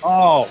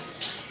 Oh,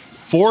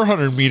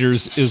 400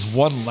 meters is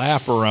one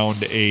lap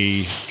around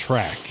a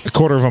track. A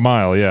quarter of a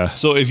mile, yeah.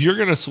 So if you're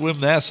going to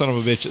swim that son of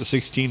a bitch at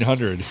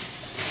 1,600,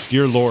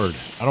 dear Lord,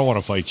 I don't want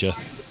to fight you.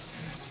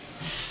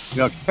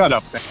 no, shut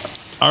up. Man.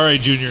 All right,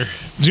 Junior.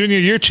 Junior,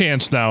 your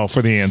chance now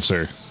for the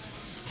answer.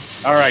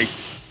 All right.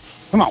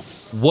 Come on.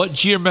 What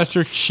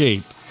geometric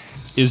shape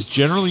is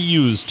generally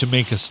used to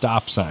make a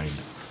stop sign?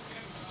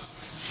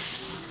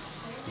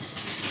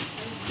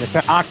 It's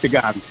an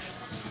octagon.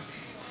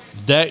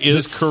 That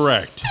is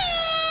correct.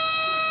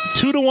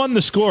 2-1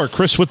 the score.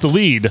 Chris with the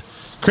lead.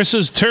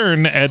 Chris's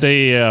turn at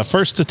a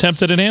first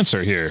attempt at an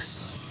answer here.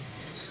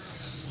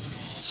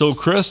 So,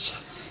 Chris,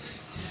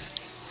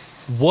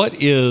 what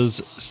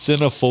is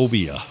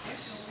xenophobia?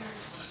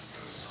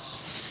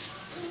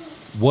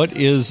 What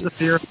is The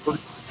fear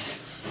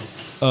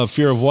of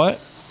fear of what?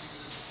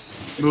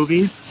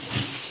 movies.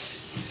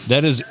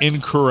 That is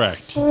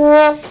incorrect.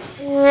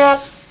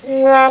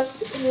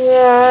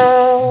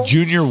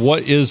 Junior,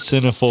 what is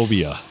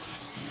xenophobia?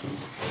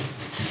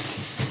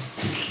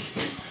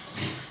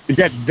 Is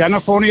that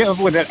xenophobia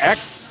with an X?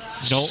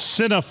 No.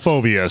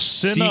 Cynophobia.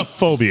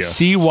 Cynophobia.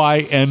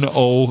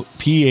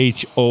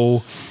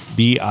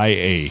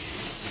 Cynophobia.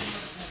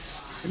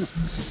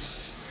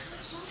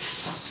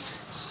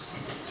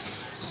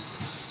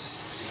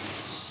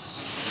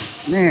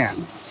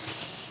 Man.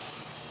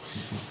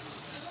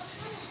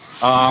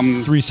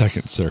 3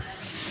 seconds, sir.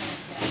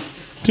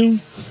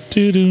 Doom,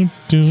 doo, doo,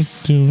 doo,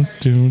 doo,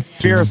 doo,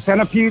 Fear doo. of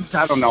centipedes?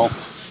 I don't know.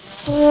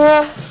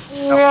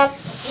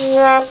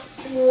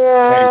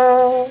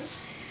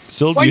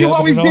 Phil, Why do you you happen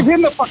always to give know?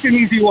 him the fucking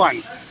easy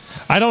one?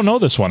 I don't know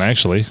this one,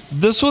 actually.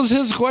 This was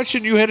his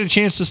question. You had a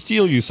chance to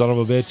steal, you son of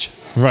a bitch.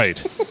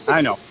 Right.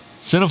 I know.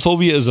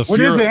 Xenophobia is a What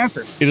fear. is the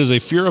answer? It is a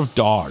fear of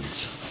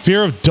dogs.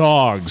 Fear of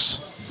dogs.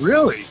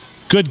 Really?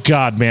 Good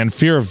God, man.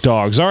 Fear of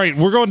dogs. All right,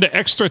 we're going to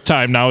extra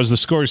time now as the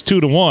score is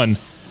 2-1.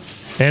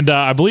 And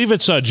I believe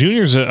it's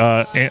Junior's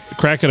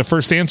crack at a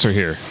first answer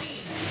here.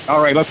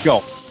 All right, let's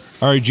go.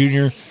 All right,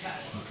 Junior.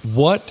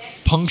 What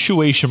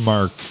punctuation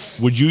mark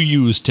would you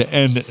use to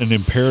end an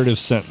imperative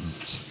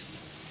sentence?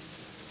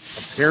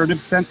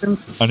 Imperative sentence?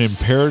 An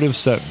imperative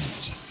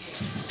sentence.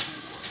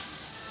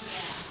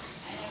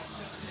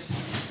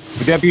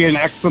 Would that be an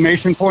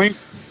exclamation point?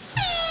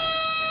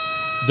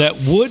 That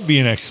would be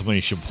an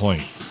exclamation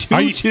point.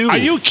 2-2. Are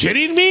you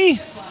kidding me?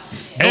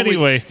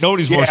 Anyway,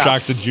 nobody's more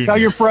shocked than Junior. Tell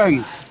your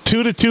friends.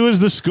 2-2 is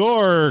the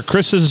score.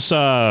 Chris is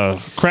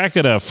crack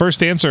at a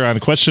first answer on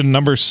question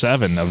number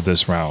 7 of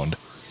this round.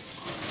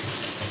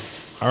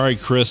 All right,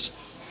 Chris.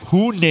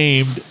 Who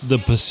named the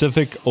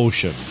Pacific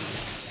Ocean?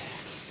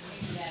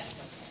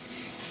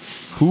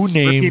 Who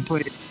named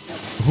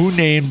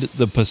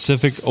the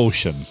Pacific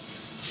Ocean?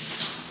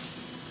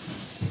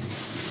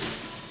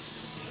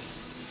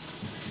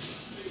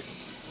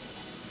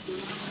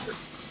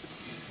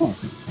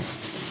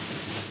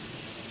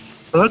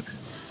 Hook?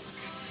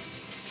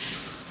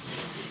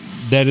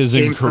 That is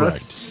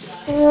incorrect.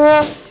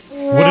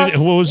 What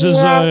was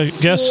his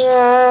guess?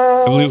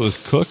 I believe it was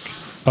Cook.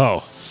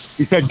 Oh,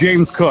 He said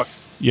James Cook.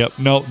 Yep.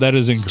 No, that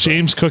is incorrect.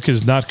 James Cook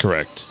is not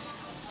correct.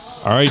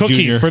 All right, Cookie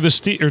Junior. for the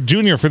steal, or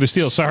Junior for the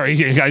steal. Sorry,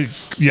 I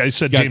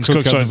said Got James Cook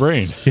Cook. on So the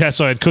brain. Yeah,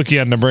 so I had Cookie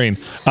on the brain.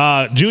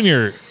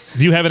 Junior,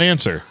 do you have an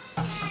answer?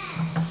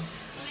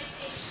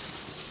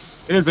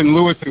 It isn't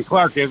Lewis and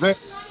Clark, is it?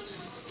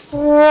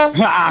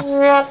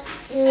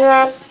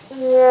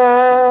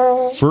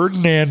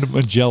 Ferdinand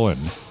Magellan.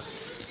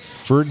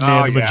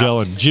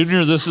 Magellan.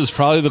 Junior, this is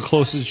probably the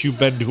closest you've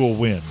been to a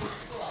win.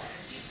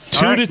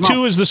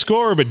 2-2 is the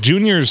score, but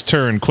Junior's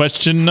turn.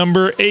 Question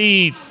number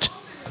 8.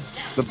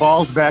 The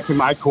ball's back in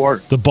my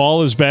court. The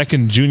ball is back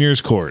in Junior's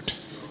court.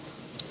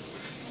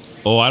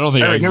 Oh, I don't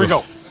think. All right, here we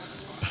go.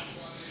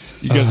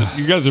 You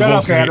guys are Shut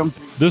both. up, Adam.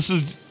 This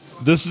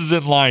is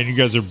in line. You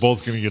guys are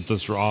both going to get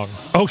this wrong.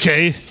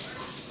 Okay.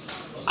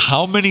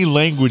 How many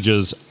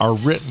languages are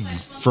written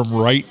from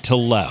right to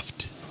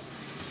left?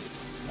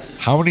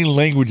 How many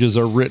languages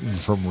are written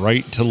from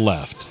right to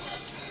left?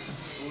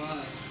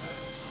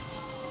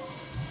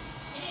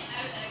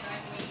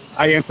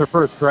 I answer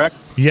first, correct?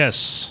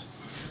 Yes.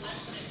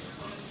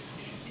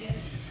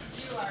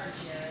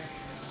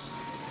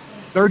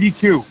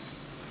 32.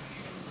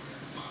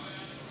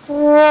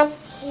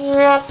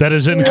 That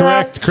is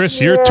incorrect.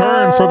 Chris, your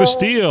turn for the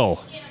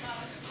steal.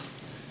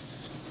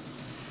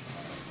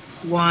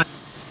 1.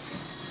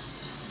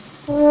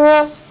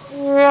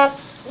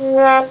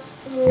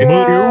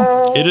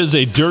 It is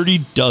a dirty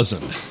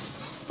dozen.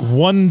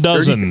 1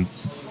 dozen.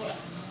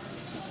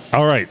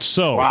 All right,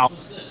 so Wow.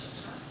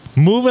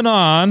 moving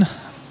on.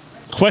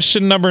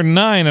 Question number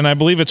 9, and I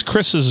believe it's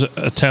Chris's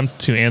attempt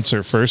to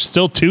answer first.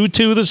 Still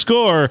 2-2 the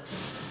score.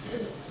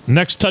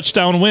 Next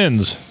touchdown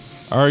wins.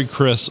 All right,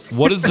 Chris.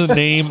 What is the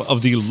name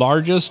of the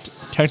largest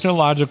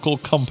technological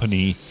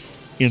company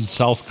in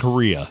South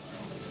Korea?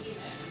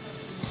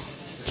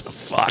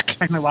 Fuck.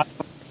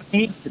 Technological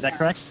company, is that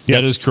correct?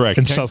 That is correct.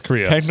 In South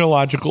Korea.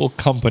 Technological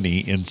company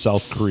in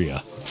South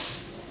Korea.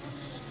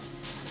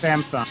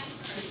 Samsung.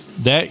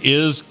 That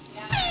is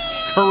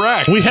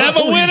correct. We have a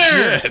Holy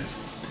winner. shit.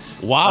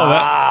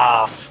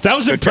 Wow, That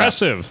was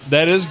impressive.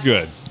 that is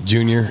good.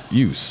 Junior,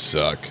 you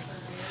suck.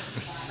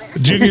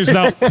 Junior's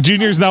now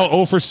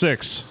 0 for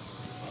 6.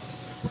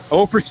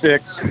 0 for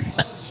 6.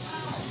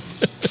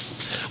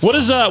 What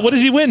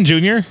does he win,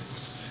 Junior?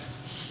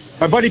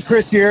 My buddy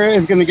Chris here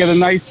is going to get a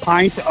nice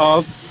pint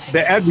of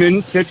the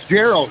Edmund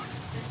Fitzgerald.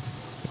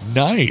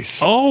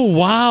 Nice. Oh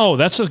wow,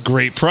 that's a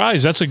great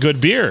prize. That's a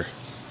good beer.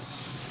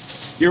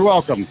 You're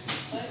welcome.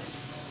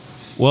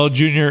 Well,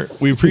 Junior,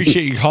 we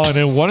appreciate you calling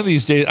in. One of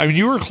these days, I mean,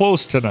 you were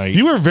close tonight.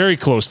 You were very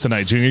close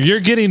tonight, Junior. You're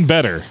getting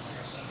better.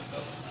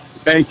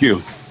 Thank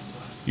you.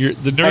 The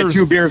I had nerves.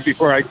 2 beers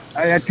before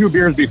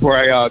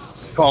I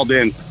called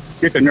in.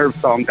 Get the nerves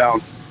calmed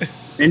down.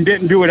 And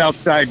didn't do it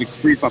outside to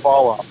freeze my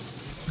ball off.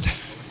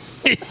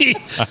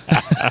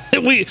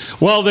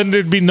 Well, then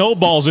there'd be no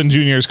balls in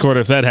Junior's court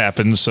if that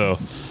happens. So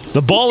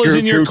the ball is True,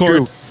 in your true, court.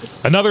 true.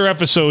 Another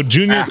episode.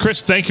 Junior,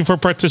 Chris, thank you for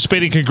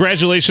participating.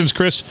 Congratulations,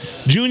 Chris.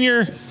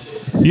 Junior,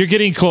 you're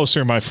getting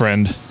closer, my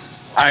friend.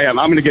 I am.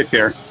 I'm going to get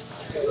there.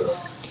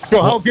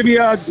 So, give me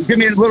a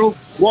little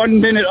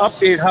 1-minute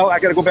update. How I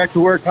got to go back to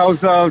work. How's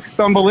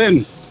Stumble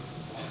In?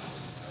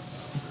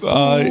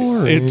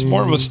 It's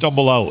more of a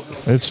stumble out.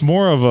 It's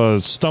more of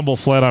a stumble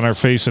flat on our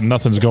face and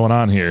nothing's going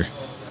on here.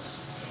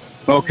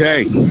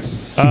 Okay.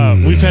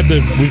 We've had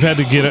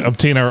to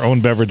obtain our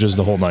own beverages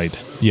the whole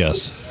night.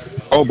 Yes.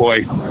 Oh boy.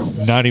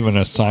 Not even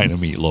a sign of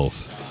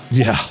meatloaf.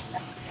 Yeah.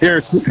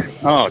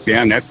 Oh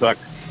damn, that sucks.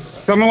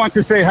 Someone wants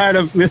to say hi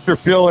to Mr.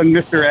 Phil and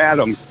Mr.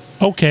 Adam.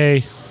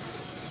 Okay.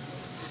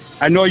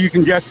 I know you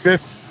can guess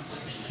this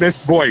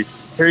voice.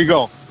 Here you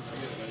go.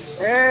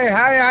 Hey,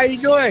 hi, how you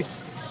doing?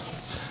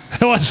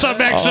 What's up,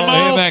 Maximo? Oh,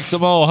 hey,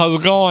 Maximo. How's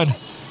it going?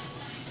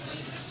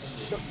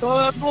 Good.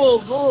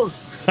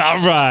 All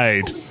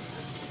right.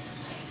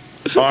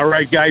 All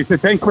right, guys. So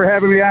thanks for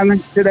having me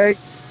on today.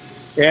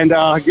 And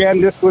again,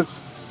 this was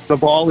the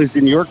ball is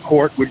in your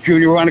court with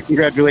Junior. I want to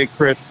congratulate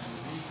Chris.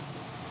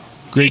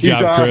 Great He's,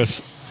 job,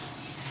 Chris.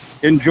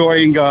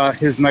 enjoying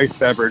his nice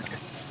beverage.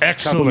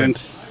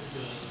 Excellent.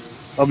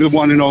 Of the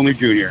one and only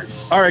Junior.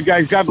 All right,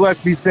 guys. God bless.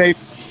 Be safe.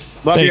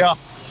 Love you.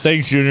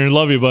 Thanks, Junior.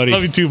 Love you, buddy.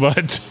 Love you too,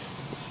 bud.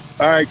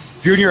 All right,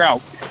 Junior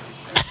out.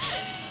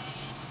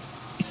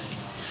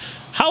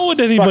 How would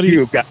anybody?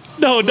 Fuck you, guys.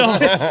 No.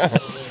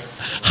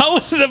 How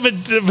is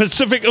the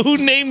Pacific? Who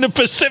named the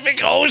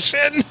Pacific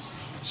Ocean?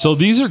 So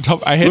these are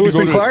tough. I had Lewis to go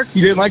and to Clark.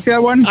 You didn't like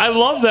that one? I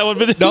love that one,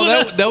 but No,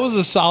 that was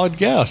a solid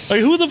guess. like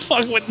who the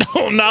fuck would?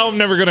 No, now I'm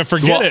never gonna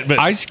forget Well, it. But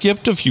I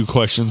skipped a few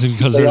questions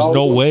because there's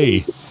no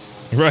way.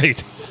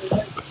 right.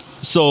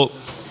 So,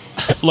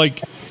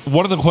 like,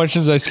 one of the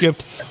questions I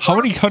skipped: how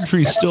many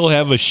countries still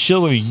have a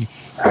shilling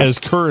as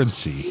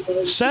currency?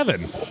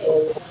 7.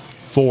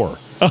 4.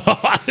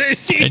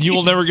 And you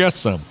will never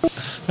guess them.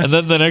 And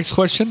then the next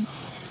question: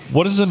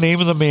 what is the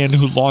name of the man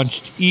who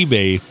launched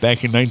eBay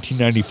back in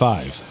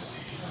 1995?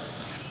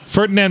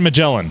 Ferdinand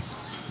Magellan.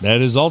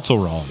 That is also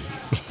wrong.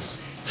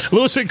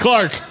 Lewis and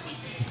Clark.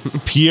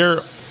 Pierre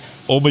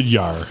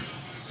Omidyar.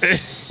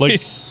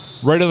 Like,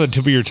 right on the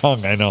tip of your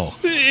tongue, I know.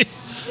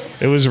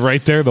 It was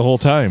right there the whole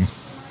time.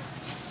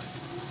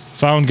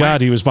 Found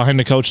God. He was behind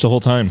the couch the whole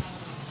time.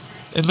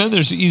 And then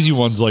there's easy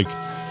ones like,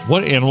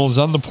 what animal is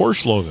on the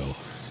Porsche logo?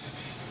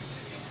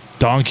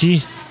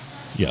 Donkey.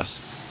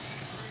 Yes.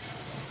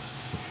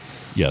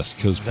 Yes,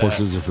 because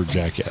Porsches are for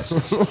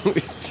jackasses.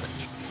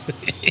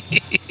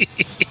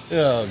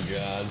 Oh,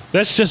 God.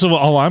 That's just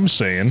all I'm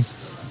saying.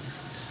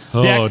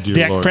 Oh, dear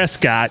Dak Lord.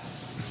 Prescott.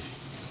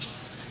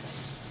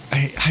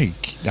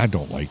 I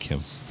don't like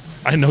him.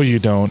 I know you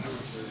don't.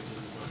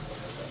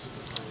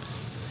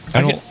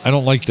 I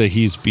don't like that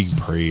he's being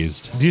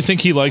praised. Do you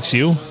think he likes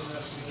you?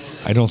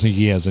 I don't think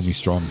he has any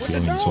strong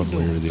feelings one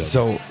way or the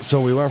other.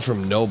 So we went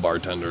from no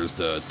bartenders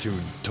to 2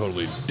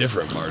 totally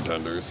different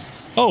bartenders.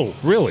 Oh,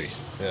 really?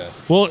 Yeah.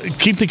 Well,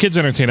 keep the kids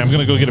entertained. I'm going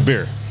to go get a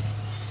beer.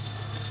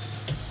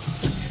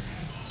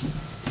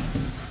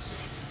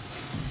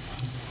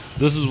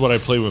 This is what I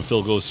play when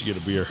Phil goes to get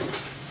a beer.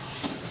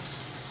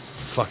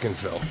 Fucking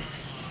Phil.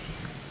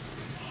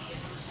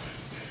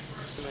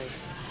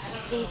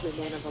 Please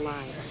remain on the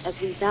line as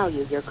we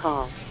value your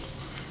call.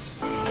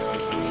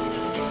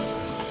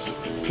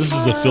 This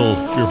is the Phil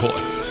beer hole.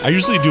 I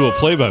usually do a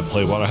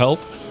play-by-play. Want to help?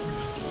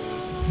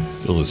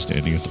 Phil is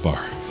standing at the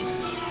bar.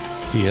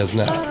 He has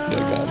not yet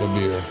gotten a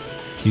beer.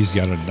 He's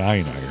got a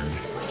 9-iron.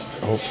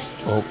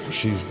 Oh,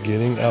 she's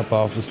getting up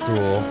off the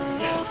stool.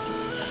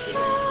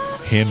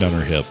 Hand on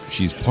her hip.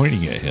 She's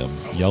pointing at him,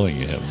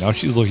 yelling at him. Now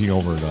she's looking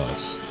over at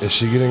us. Is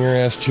she getting her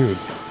ass chewed?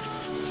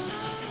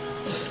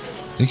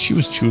 I think she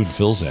was chewing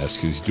Phil's ass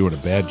because he's doing a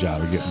bad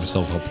job of getting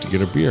himself up to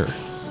get a beer.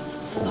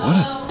 What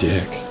a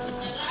dick.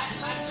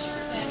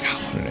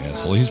 God, what an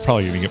asshole. He's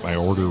probably going to get my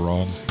order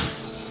wrong.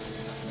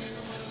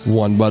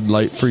 1 Bud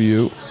Light for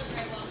you.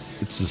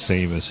 It's the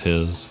same as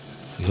his.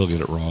 He'll get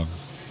it wrong.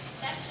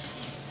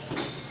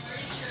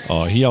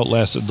 Oh, he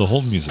outlasted the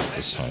whole music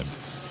this time.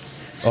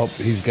 Oh,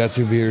 he's got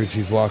 2 beers.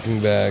 He's walking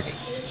back.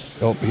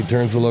 Oh, he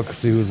turns to look,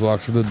 see who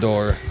walks through the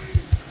door.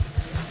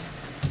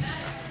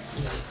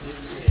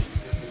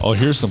 Oh,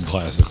 here's some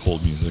classic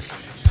hold music.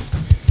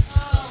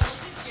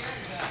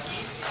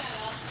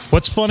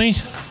 What's funny?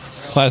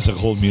 Classic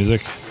hold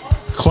music.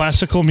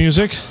 Classical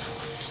music?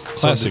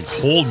 Classic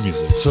hold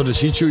music. So did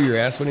she chew your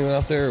ass when you went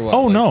out there? Or what?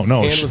 Oh, no.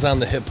 Hand She- was on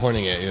the hip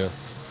pointing at you.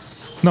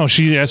 No,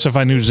 she asked if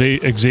I knew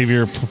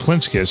Xavier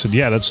Poplinski. I said,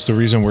 yeah, that's the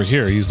reason we're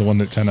here. He's the one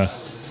that kind of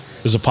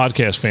is a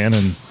podcast fan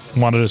and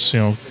wanted us,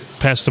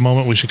 past the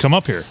moment we should come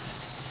up here.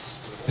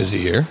 Is he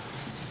here?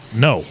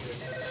 No.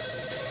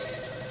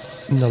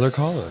 Another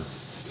caller.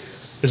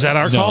 Is that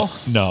our call?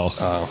 No.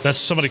 That's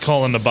somebody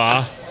calling the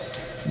bar.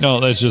 No,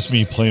 that's just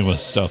me playing with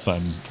stuff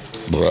on.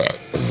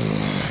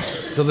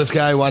 So this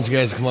guy wants you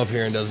guys to come up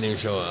here and doesn't even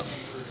show up.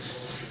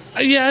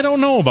 Yeah, I don't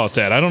know about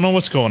that. I don't know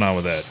what's going on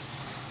with that.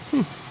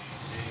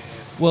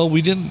 Well,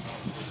 we didn't.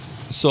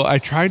 So I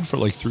tried for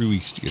like 3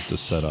 weeks to get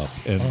this set up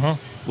and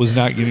was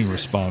not getting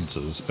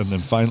responses. And then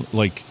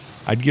finally,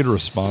 I'd get a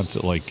response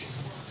at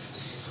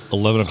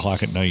 11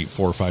 o'clock at night,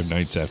 4 or 5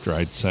 nights after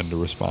I'd send a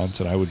response.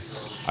 And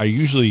I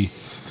usually,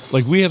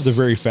 we have the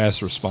very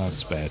fast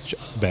response badge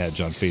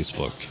on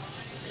Facebook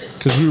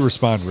because we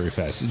respond very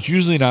fast. It's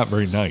usually not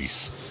very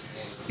nice.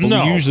 But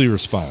No. we usually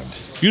respond.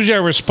 Usually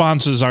our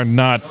responses are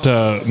not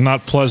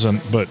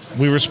pleasant, but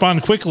we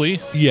respond quickly.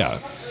 Yeah.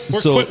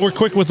 We're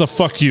quick with the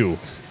fuck you.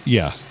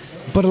 Yeah.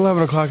 But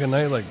 11 o'clock at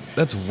night,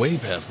 that's way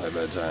past my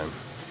bedtime.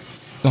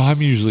 No, I'm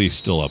usually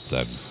still up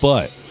then.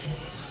 But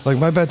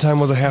My bedtime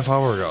was a half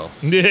hour ago.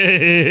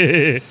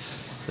 Right?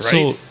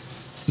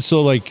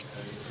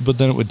 But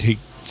then it would take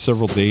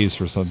several days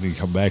for something to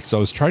come back. So I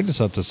was trying to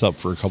set this up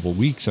for a couple of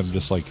weeks. I'm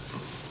just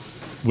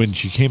when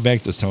she came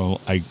back this time,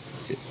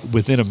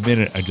 within a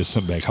minute, I just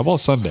sent back, how about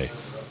Sunday?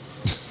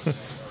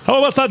 How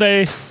about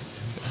Sunday?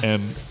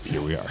 And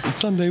here we are.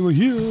 Sunday we're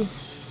here.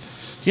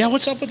 Yeah,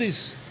 what's up with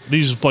these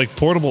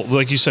portable?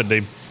 Like you said,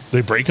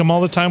 they break them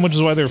all the time, which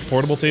is why there are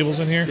portable tables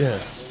in here. Yeah.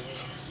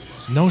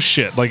 No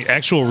shit, like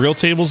actual real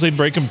tables, they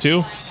break them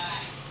too.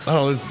 I don't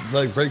know, it's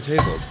like break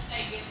tables.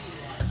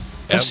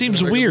 That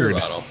seems weird.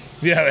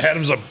 Yeah,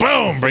 Adam's like,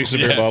 boom, breaks the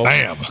beer bottle.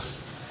 Bam.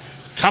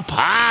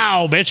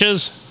 Kapow,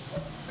 bitches.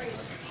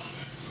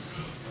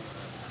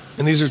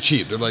 And these are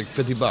cheap. They're like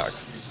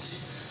 $50.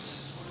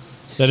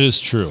 That is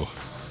true.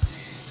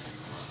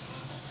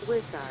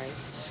 We're sorry.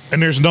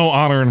 And there's no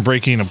honor in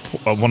breaking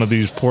one of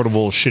these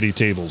portable shitty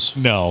tables.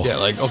 No. Yeah,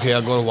 like, okay,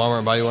 I'll go to Walmart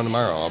and buy you one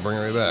tomorrow. I'll bring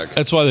it right back.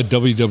 That's why the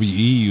WWE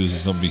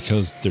uses them,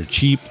 because they're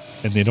cheap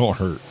and they don't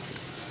hurt.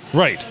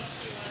 Right.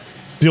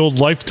 The old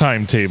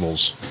Lifetime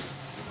tables.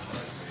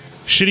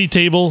 Shitty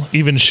table,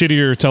 even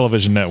shittier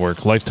television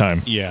network.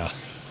 Lifetime. Yeah.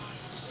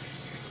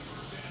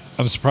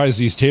 I'm surprised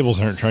these tables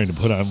aren't trying to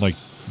put on like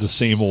the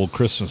same old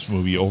Christmas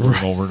movie over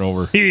and over and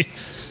over.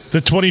 The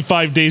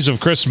 25 Days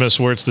of Christmas,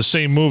 where it's the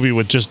same movie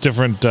with just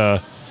different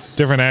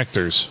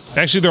actors.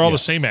 Actually, they're all the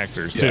same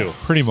actors, too.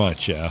 Pretty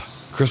much, yeah.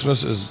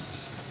 Christmas is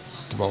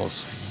the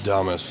most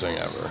dumbest thing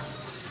ever.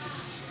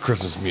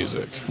 Christmas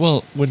music.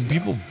 Well, when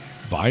people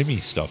buy me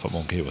stuff, I'm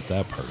okay with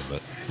that part of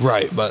it.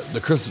 Right, but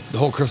the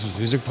whole Christmas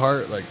music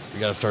part, like,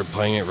 you gotta start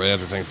playing it right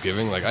after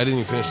Thanksgiving. Like, I didn't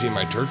even finish eating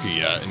my turkey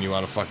yet, and you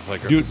want to fucking play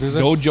Christmas Dude,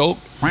 music? no joke.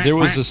 There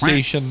was a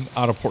station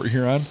out of Port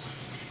Huron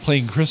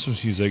playing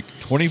Christmas music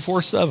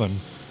 24/7,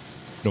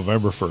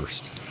 November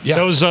 1st. Yeah.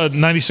 That was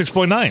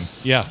 96.9.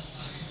 Yeah.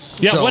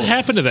 Yeah, So- what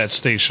happened to that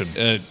station?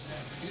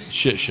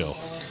 Shit show.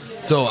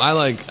 So I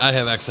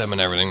have XM and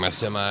everything, my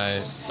semi,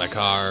 my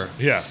car.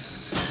 Yeah.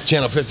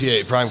 Channel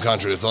 58, Prime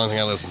Country, that's the only thing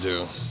I listen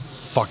to.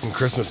 Fucking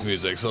Christmas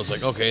music. So it's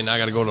like, okay, now I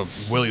gotta go to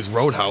Willie's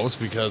Roadhouse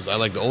because I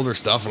like the older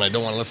stuff and I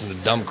don't want to listen to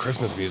dumb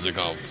Christmas music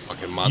all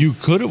fucking month. You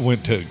could have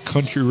went to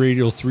Country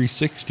Radio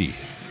 360.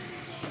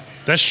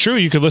 That's true.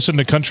 You could listen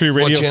to Country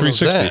Radio channel is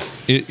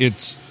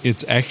 360.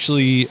 It's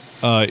actually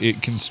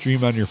it can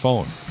stream on your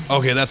phone.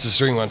 Okay, that's a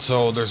stream one.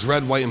 So there's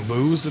Red, White, and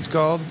Booze, it's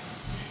called.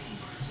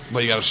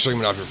 But you gotta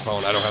stream it off your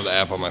phone. I don't have the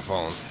app on my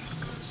phone.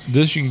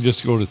 This you can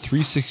just go to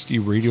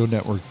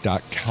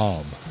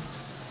 360radionetwork.com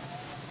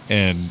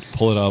and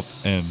pull it up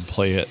and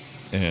play it,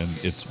 and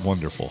it's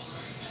wonderful.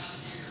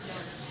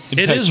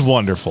 It is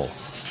wonderful.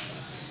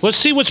 Let's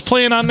see what's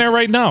playing on there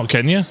right now,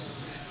 can you?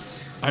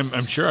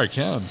 I'm sure I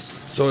can.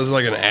 So is it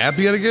like an app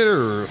you gotta get,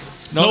 or?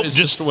 No, Nope, it's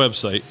just a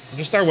website.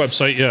 Just our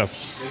website, yeah.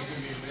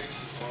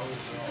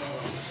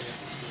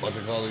 What's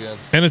it called again?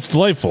 And it's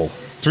delightful.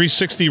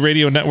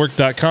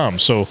 360radionetwork.com.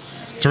 So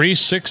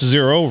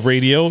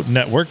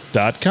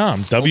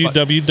 360radionetwork.com.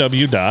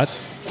 www.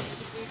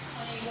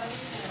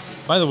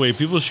 By the way,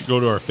 people should go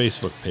to our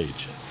Facebook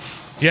page.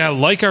 Yeah,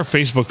 like our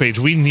Facebook page.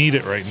 We need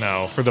it right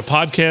now for the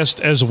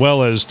podcast as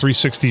well as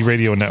 360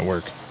 Radio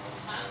Network.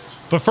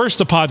 But first,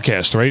 the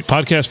podcast, right?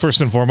 Podcast first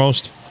and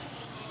foremost.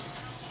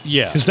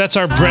 Yeah. Because that's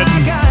our bread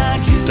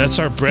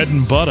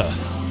and butter.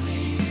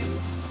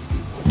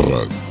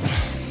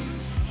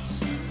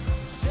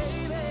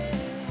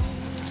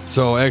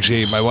 So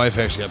actually, my wife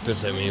actually got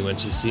pissed at me when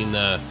she seen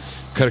the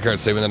credit card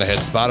statement that I had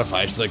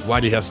Spotify. She's like,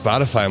 "Why do you have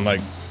Spotify?" I'm like,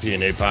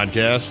 "P&A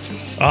podcast."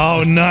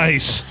 Oh,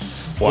 nice.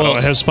 Why Well- don't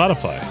I have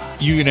Spotify?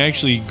 You can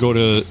actually go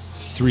to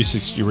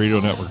 360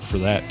 Radio Network for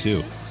that,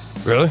 too.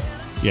 Really?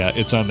 Yeah,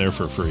 it's on there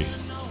for free.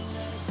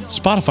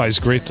 Spotify's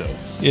great, though.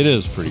 It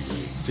is pretty great.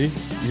 See,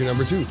 you're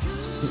number 2.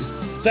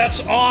 That's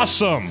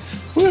awesome.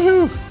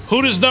 Woohoo.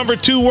 Who does number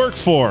 2 work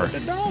for? The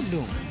dog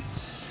doing?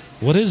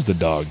 What is the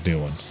dog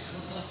doing?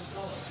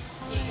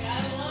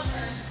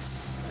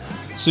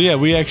 So, yeah,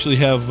 we actually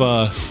have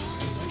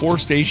 4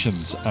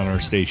 stations on our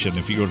station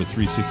if you go to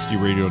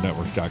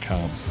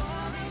 360radionetwork.com.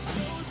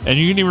 And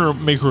you can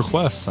even make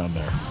requests on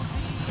there.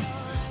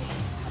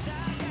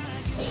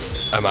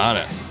 I'm on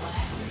it.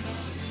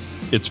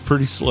 It's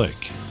pretty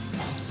slick.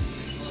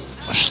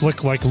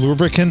 Slick like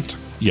lubricant?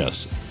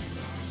 Yes.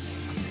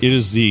 It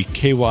is the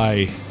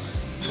KY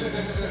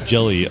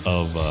jelly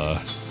of,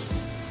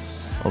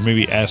 or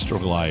maybe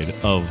Astroglide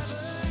of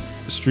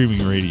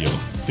streaming radio.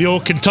 The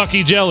old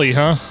Kentucky jelly,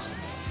 huh?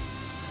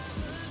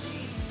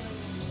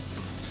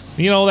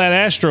 You know, that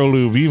Astro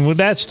Lube, even with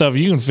that stuff,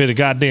 you can fit a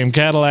goddamn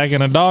Cadillac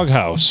in a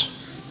doghouse.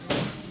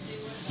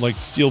 Like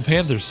Steel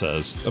Panther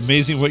says,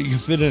 amazing what you can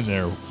fit in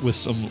there with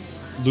some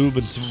lube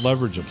and some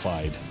leverage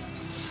applied.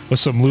 With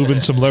some lube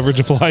and some leverage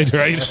applied,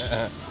 right?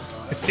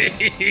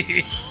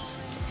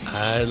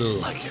 I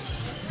like it.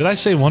 Did I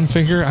say 1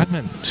 finger? I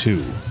meant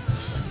 2.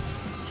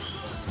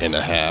 And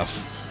a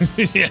half.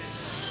 Yeah.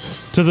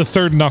 To the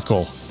 3rd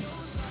knuckle.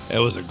 It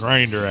was a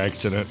grinder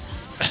accident.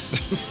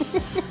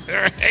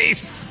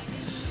 Right?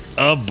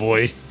 Oh,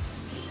 boy.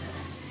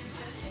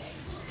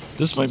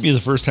 This might be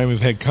the first time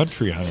we've had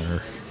country on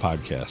our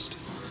podcast.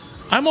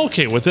 I'm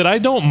okay with it. I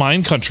don't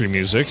mind country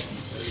music.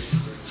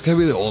 It's gotta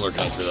be the older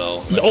country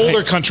though. The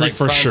older country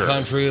for prime sure.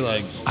 Country,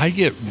 like I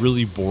get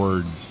really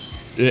bored.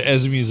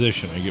 As a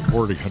musician, I get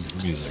bored of country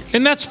music.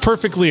 And that's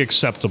perfectly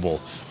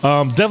acceptable.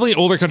 Definitely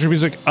older country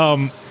music.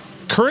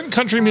 Current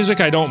country music,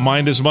 I don't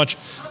mind as much.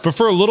 But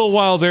for a little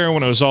while there,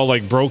 when it was all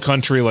like bro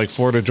country, like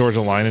Florida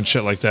Georgia Line and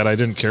shit like that, I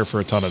didn't care for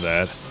a ton of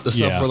that. the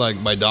stuff Yeah. where like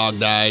my dog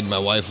died, my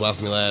wife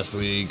left me last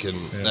week, and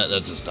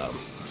that's just dumb.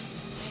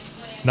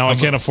 Now I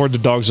can't afford the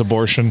dog's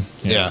abortion.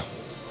 Yeah.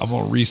 I'm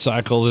going to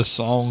recycle this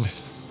song.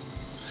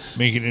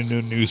 make it into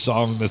a new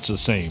song that's the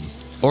same.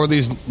 Or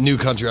these new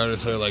country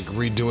artists that are like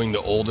redoing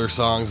the older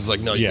songs. It's like,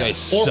 no, you guys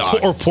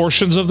suck. Or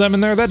portions of them in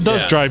there. That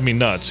does drive me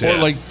nuts. Or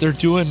like they're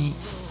doing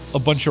a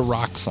bunch of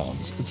rock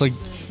songs. It's like,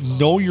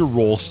 know your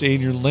role, stay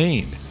in your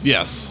lane.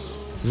 Yes.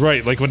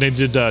 Right, like when they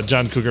did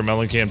John Cougar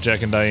Mellencamp,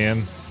 Jack and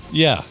Diane.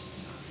 Yeah.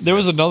 There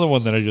was another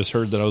one that I just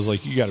heard that I was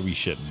like, you got to be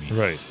shitting me.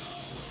 Right.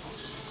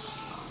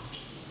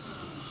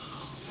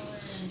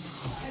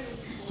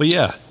 But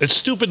yeah. It's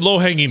stupid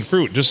low-hanging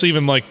fruit. Just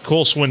even like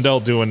Cole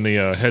Swindell doing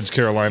the Heads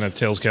Carolina,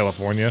 Tails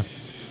California.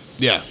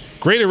 Yeah.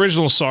 Great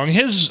original song.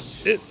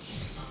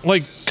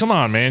 Like, come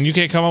on, man. You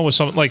can't come up with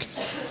something like,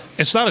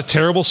 it's not a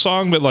terrible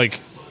song, but like,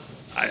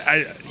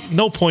 I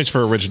no points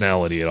for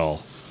originality at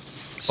all.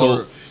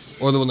 So,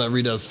 or the one that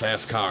redoes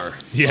Fast Car.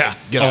 Yeah.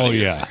 Get out of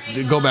here.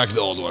 Yeah. Go back to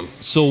the old one.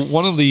 So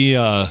one of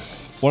the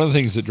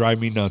things that drive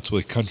me nuts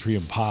with country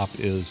and pop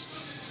is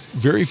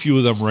very few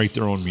of them write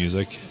their own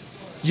music.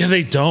 Yeah,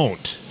 they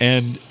don't.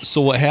 And so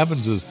what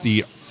happens is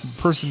the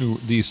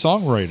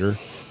songwriter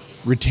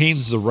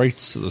retains the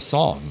rights to the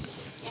song,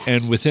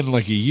 and within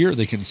like a year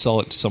they can sell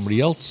it to somebody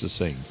else to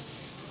sing.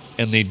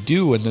 And they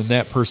do, and then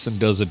that person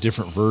does a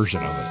different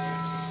version of it.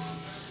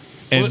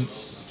 And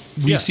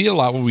we see it a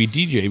lot when we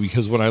DJ,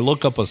 because when I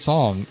look up a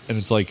song and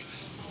it's like,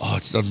 oh,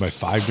 it's done by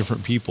 5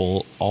 different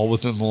people all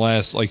within the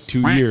last like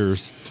 2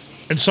 years.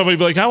 And somebody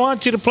be like, I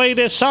want you to play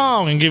this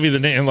song, and give you the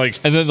name. And like,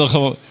 and then they'll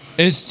come up,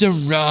 it's the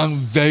wrong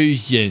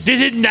version.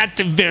 This is not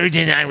the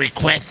version I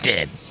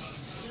requested.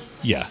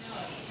 Yeah.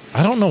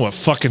 I don't know what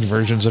fucking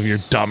versions of your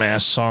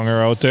dumbass song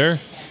are out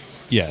there.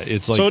 Yeah,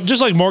 it's like... So just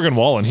like Morgan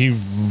Wallen, he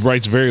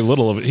writes very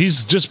little of it.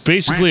 He's just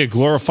basically a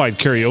glorified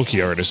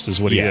karaoke artist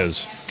is what he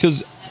is.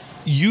 Because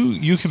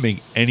you can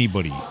make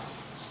anybody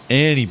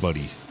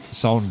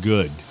sound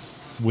good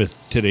with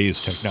today's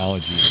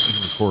technology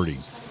in recording.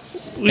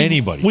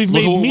 Anybody. We've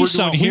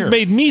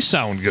made me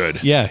sound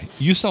good. Yeah,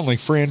 you sound like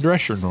Fran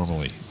Drescher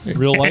normally.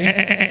 Real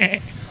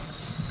life.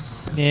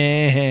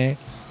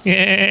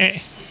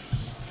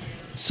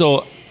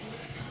 So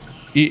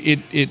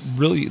it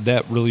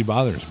really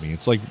bothers me.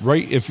 It's like,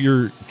 if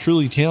you're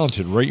truly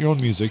talented, write your own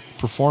music,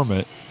 perform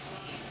it,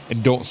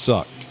 and don't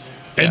suck.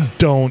 And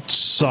don't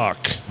suck.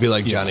 Be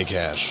like Johnny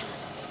Cash.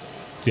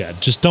 Yeah,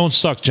 just don't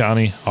suck,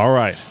 Johnny. All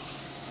right.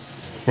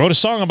 Wrote a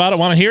song about it.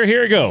 Want to hear?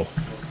 Here you go.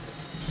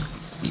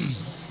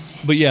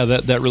 But yeah,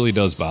 that really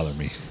does bother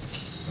me.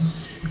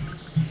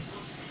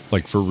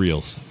 Like, for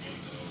reals.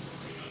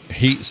 I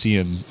hate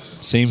seeing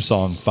same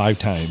song 5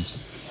 times.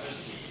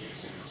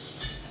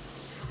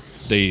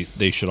 They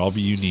should all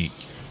be unique.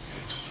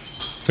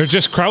 They're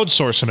just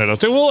crowdsourcing it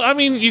out there. Well, I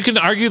mean, you can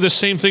argue the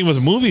same thing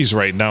with movies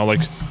right now.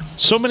 Like,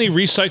 so many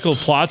recycled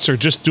plots are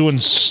just doing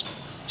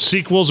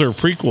sequels or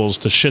prequels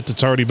to shit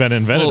that's already been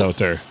invented out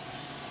there.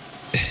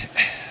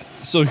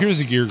 So here's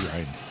a gear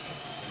grind.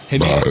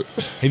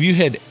 Have you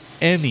had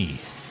any,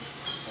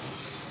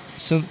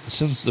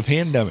 since the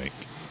pandemic,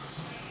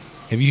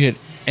 have you had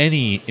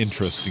any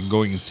interest in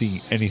going and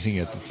seeing anything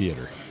at the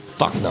theater?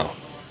 Fuck no.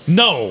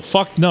 No,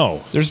 fuck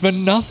no. There's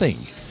been nothing.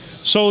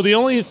 So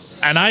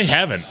and I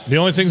haven't. The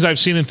only things I've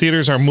seen in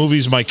theaters are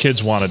movies my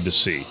kids wanted to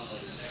see.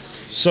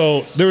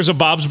 So there was a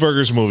Bob's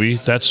Burgers movie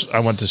I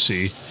went to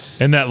see,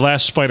 and that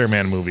last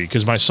Spider-Man movie,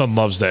 because my son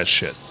loves that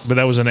shit. But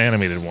that was an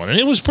animated one, and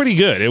it was pretty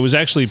good. It was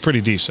actually pretty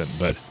decent.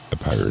 But I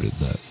pirated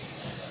that.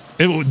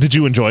 Did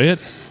you enjoy it?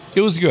 It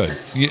was good.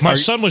 My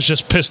son was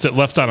just pissed it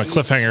left on a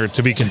cliffhanger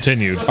to be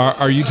continued.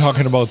 Are you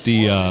talking about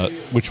the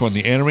which one,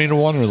 the animated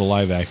one or the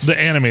live action? The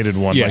animated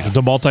one, like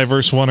the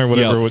multiverse one or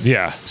whatever.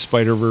 Yeah.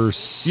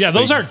 Spider-Verse. Yeah,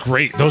 those are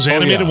great. Those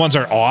animated ones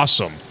are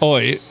awesome. Oh,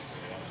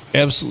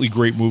 absolutely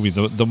great movie.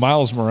 The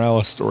Miles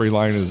Morales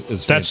storyline is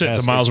fantastic. That's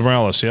it, the Miles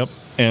Morales, yep.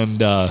 And,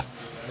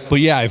 but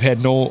yeah, I've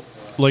had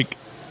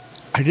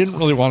I didn't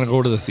really want to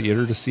go to the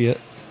theater to see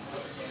it.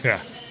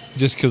 Yeah.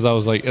 Just because I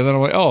was like, and then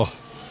I'm like, oh,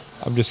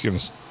 I'm just going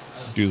to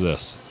do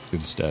this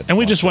instead. And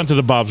we just went to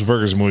the Bob's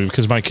Burgers movie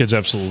because my kids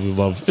absolutely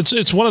love it.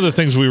 It's one of the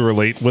things we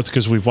relate with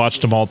because we've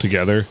watched them all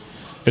together.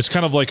 It's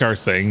kind of like our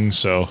thing,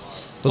 so.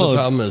 Well, the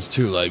problem is,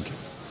 too, like,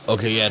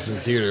 okay, yeah, it's in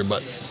the theater,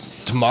 but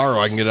tomorrow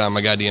I can get it on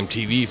my goddamn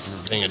TV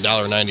for paying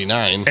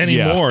 $1.99.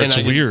 Anymore, it's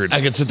weird. I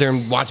could sit there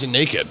and watch it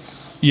naked.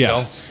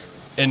 Yeah.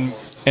 You know?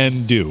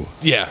 And do.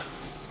 Yeah.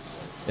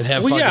 And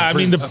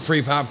have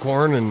free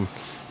popcorn and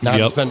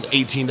not spend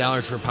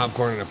 $18 for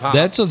popcorn and a pop.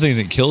 That's the thing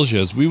that kills you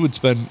is we would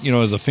spend,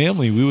 as a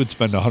family, we would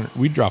spend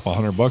we'd drop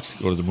 $100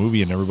 to go to the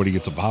movie and everybody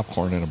gets a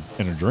popcorn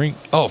and a drink.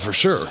 Oh, for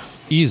sure.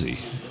 Easy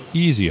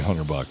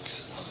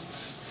 $100.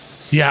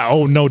 Yeah,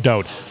 oh, no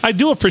doubt. I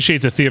do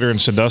appreciate the theater in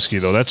Sandusky,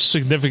 though. That's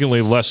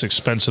significantly less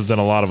expensive than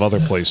a lot of other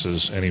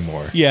places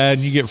anymore. Yeah,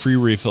 and you get free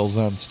refills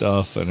on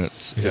stuff, and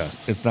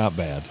it's not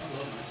bad.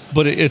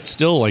 But it's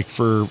still, like,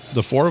 for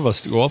the 4 of us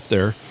to go up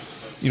there,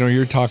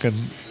 you're talking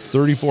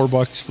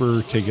 $34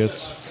 for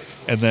tickets,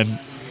 and then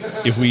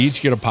if we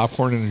each get a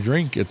popcorn and a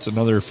drink, it's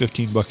another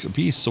 $15 a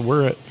piece. So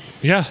we're at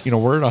we're at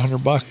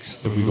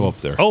 $100 if we go up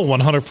there. Oh,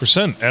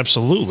 100%,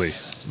 absolutely.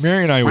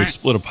 Mary and I always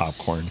split a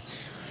popcorn,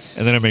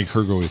 and then I make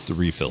her go with the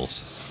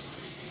refills.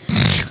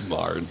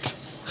 Smart.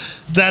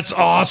 That's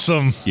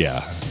awesome.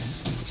 Yeah.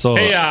 So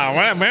Hey,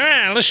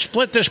 let's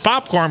split this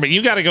popcorn, but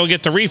you got to go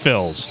get the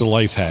refills. it's a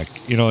life hack,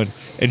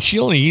 and she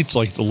only eats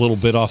like the little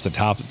bit off the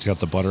top that's got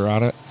the butter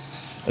on it.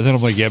 And then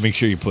I'm like, yeah, make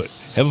sure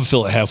have them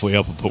fill it halfway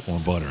up and put more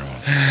butter on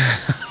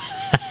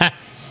it.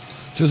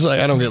 It's just like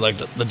I don't get like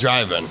the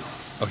drive-in.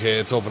 Okay,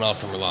 it's open all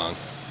summer long,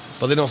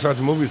 but they don't start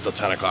the movies till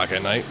 10 o'clock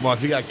at night. Well,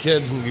 if you got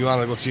kids and you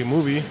want to go see a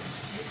movie,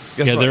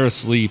 guess Yeah, what? they're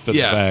asleep in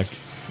the back.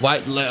 Why?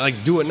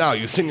 Like, do it now.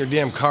 You sit in your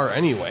damn car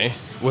anyway,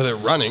 with it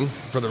running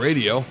for the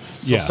radio.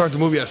 So Yeah. start the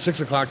movie at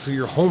 6 o'clock, so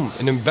you're home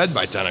and in bed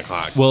by 10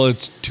 o'clock. Well,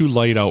 it's too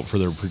light out for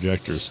their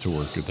projectors to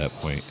work at that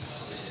point.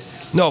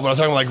 No, but I'm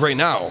talking like right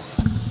now,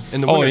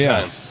 in the Oh,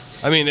 wintertime.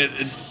 yeah. I mean,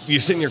 you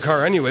sit in your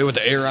car anyway with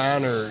the air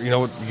on, or you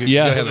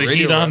Yeah. gotta have The radio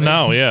heat on running.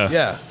 now, yeah.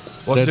 Yeah.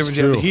 What's the That's difference?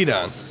 You have the true. heat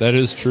on. That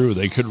is true.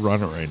 They could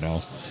run it right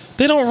now.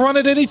 They don't run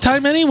it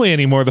anytime anyway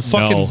anymore. The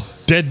fucking No.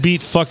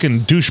 deadbeat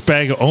fucking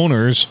douchebag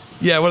owners.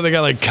 Yeah, what do they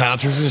got, like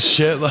concerts and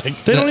shit?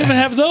 Like They don't even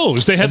have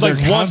those. They had And their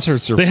like one.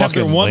 concerts are They have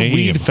their fucking one lame.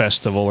 weed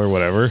festival or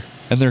whatever.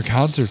 And their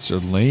concerts are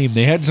lame.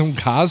 They had some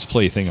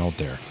cosplay thing out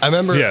there. I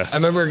remember Yeah. I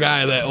remember a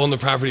guy that owned the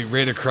property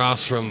right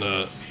across from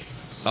the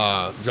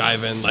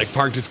drive-in, like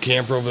parked his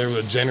camper over there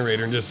with a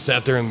generator and just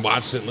sat there and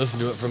watched it and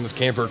listened to it from his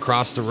camper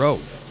across the road.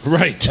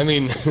 Right. I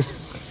mean,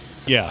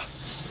 Yeah.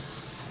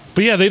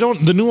 But yeah, they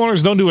don't. The new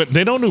owners don't do it.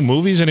 They don't do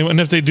movies anymore. And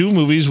if they do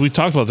movies, we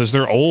talked about this.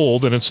 They're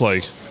old, and it's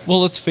like,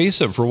 Well, let's face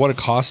it. For what it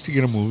costs to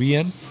get a movie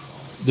in,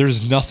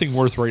 there's nothing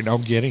worth right now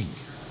getting.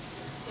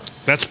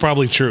 that's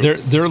probably true.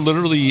 They're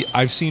literally.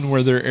 I've seen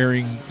where they're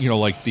airing.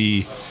 Like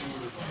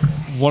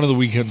one of the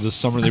weekends this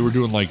summer, they were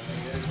doing like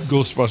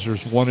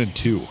Ghostbusters 1 and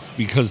 2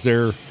 because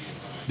they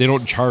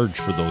don't charge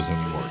for those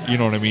anymore. You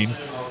know what I mean?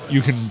 You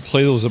can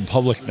play those in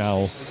public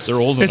now. They're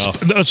old enough.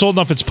 It's old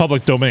enough. It's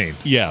public domain.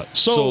 Yeah.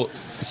 So-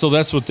 So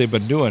that's what they've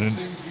been doing. And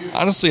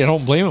honestly, I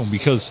don't blame them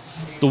because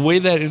the way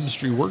that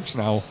industry works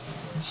now.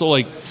 So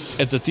like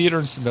at the theater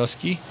in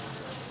Sandusky,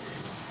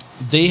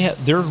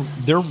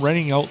 they're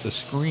renting out the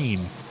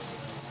screen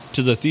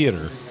to the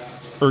theater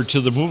or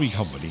to the movie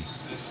company,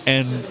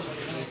 and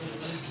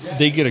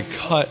they get a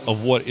cut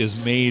of what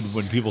is made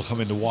when people come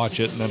in to watch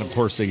it, and then of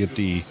course they get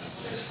the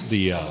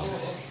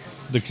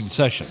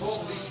concessions.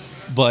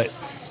 But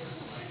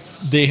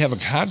they have a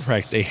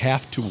contract. They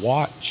have to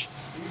watch.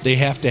 They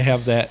have to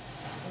have that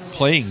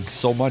playing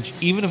so much.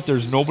 Even if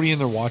there's nobody in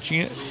there watching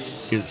it,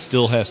 it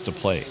still has to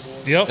play.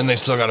 Yep. and they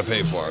still got to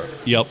pay for it.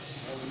 Yep.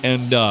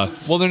 And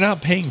well, they're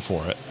not paying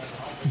for it,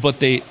 but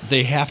they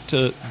have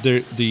to.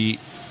 The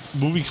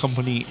movie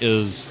company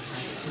is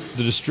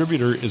the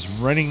distributor is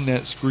renting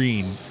that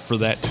screen for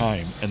that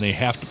time, and they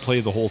have to play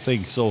the whole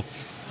thing. So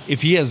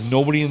if he has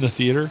nobody in the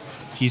theater,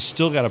 he's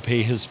still got to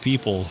pay his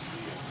people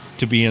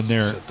to be in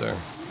there Sit there.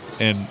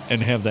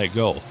 and have that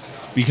go.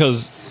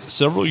 Because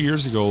several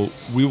years ago,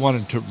 we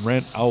wanted to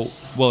rent out.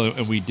 Well,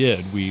 and we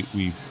did. We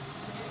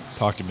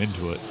talked him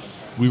into it.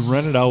 We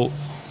rented out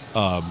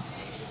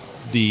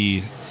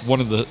the one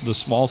of the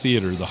small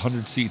theater, the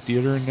 100-seat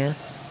theater in there,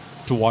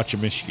 to watch a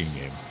Michigan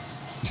game.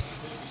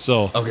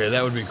 So Okay,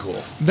 that would be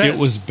cool. it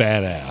was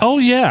badass. Oh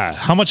yeah.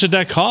 How much did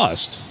that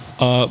cost?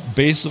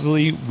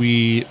 Basically,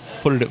 we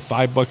put it at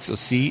 $5 a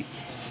seat,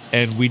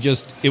 and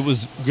it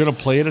was gonna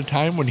play at a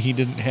time when he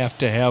didn't have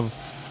to have,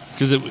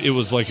 because it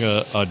was like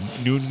a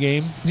noon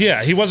game.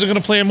 Yeah, he wasn't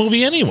going to play a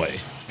movie anyway.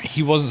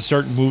 He wasn't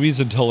starting movies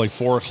until like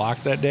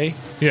 4:00 that day.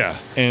 Yeah.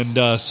 And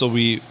so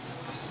we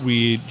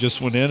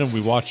just went in and we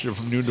watched it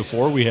from noon to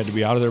 4. We had to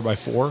be out of there by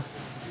 4,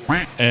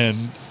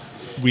 and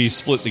we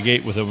split the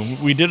gate with him. And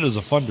we did it as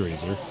a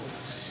fundraiser.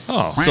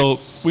 Oh, So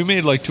we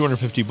made like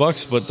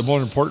 $250, but the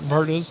more important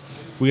part is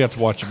we got to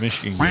watch a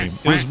Michigan game.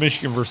 It was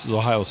Michigan versus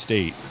Ohio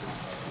State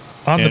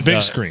on the and,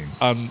 big screen,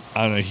 on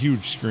a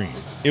huge screen.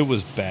 It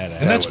was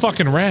badass. and that's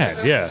fucking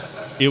rad. Yeah.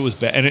 It was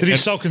bad. And Did he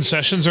sell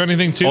concessions or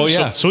anything too? Oh,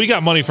 yeah. So he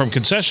got money from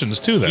concessions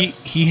too. Then.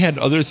 he had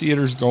other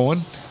theaters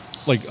going,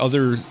 like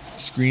other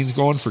screens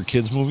going for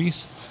kids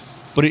movies,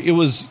 but it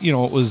was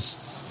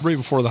right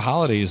before the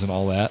holidays and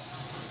all that.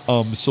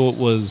 So it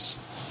was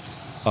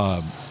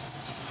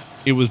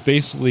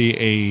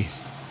basically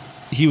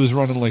he was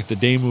running like the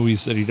day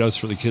movies that he does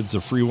for the kids,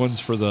 the free ones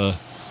for the,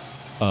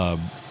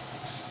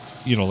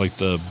 like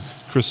the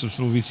Christmas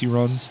movies he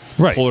runs,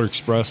 Right. Polar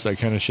Express, that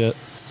kind of shit.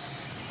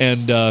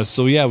 And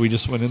so yeah, we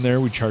just went in there.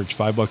 We charged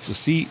 $5 a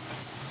seat.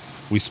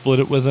 We split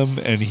it with him,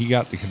 and he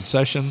got the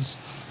concessions.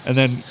 And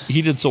then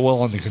he did so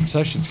well on the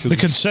concessions The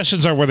because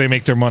concessions are where they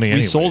make their money we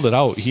anyway. sold it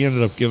out. He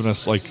ended up giving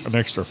us like an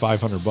extra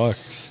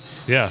 $500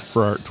 Yeah.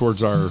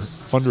 towards our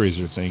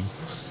fundraiser thing.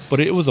 But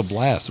it was a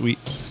blast. We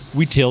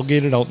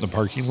tailgated out in the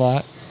parking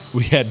lot.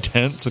 We had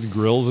tents and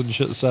grills and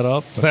shit set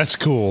up. That's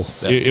cool.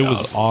 It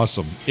was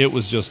awesome. It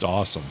was just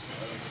awesome.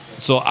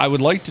 So I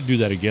would like to do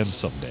that again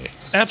someday.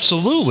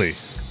 Absolutely.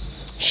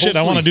 Shit, I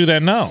Hopefully- want to do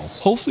that now.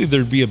 Hopefully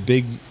there'd be a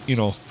big,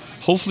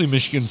 hopefully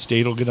Michigan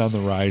State will get on the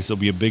rise. There'll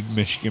be a big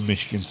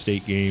Michigan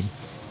State game.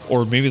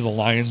 Or maybe the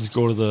Lions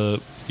go to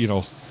the,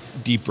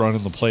 deep run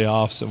in the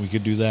playoffs and we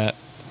could do that.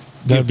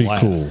 That'd be a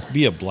blast. cool.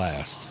 Be a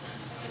blast.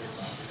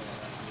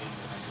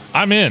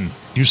 I'm in.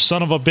 You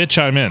son of a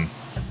bitch, I'm in.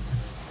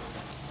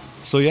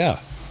 So yeah,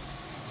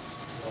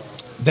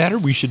 that or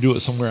we should do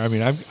it somewhere. I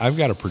mean, I've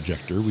got a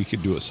projector. We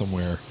could do it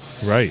somewhere.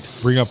 Right.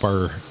 Bring up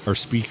our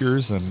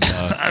speakers and.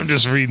 I'm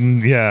just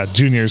reading,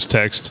 Junior's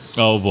text.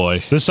 Oh boy,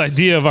 This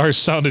idea of ours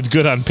sounded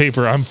good on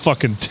paper. I'm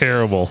fucking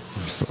terrible.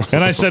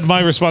 And I said my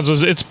response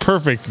was, it's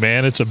perfect,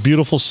 man. It's a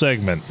beautiful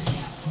segment.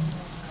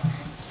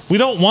 We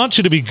don't want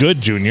you to be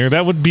good, Junior.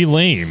 That would be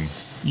lame.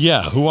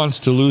 yeah. Who wants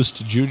to lose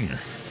to Junior?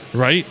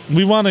 Right?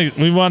 We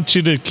want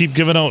you to keep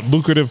giving out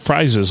lucrative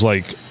prizes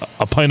like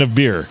a pint of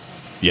beer.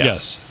 Yeah.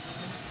 Yes,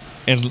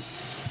 and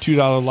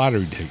 $2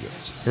 lottery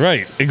tickets.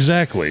 Right,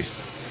 exactly.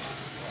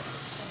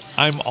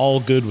 I'm all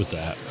good with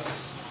that.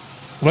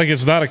 Like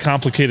it's not a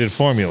complicated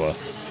formula.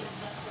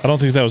 I don't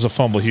think that was a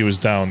fumble. He was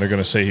down. They're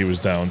going to say he was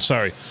down.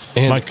 Sorry.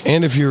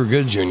 And if you were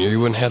good, Junior, you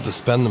wouldn't have to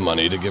spend the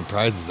money to get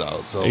prizes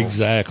out. So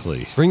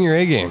Exactly. bring your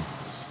A game.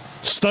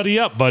 Study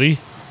up, buddy.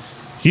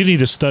 You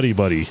need a study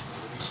buddy.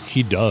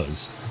 He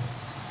does.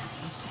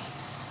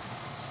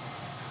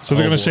 So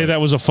they're Oh, going to say boy.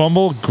 that was a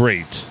fumble?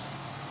 Great.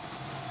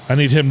 I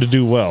need him to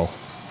do well.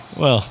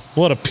 Well,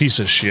 What a piece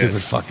of shit.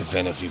 Stupid fucking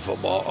fantasy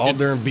football. All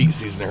during beat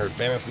season, I heard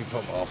fantasy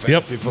football. Yep,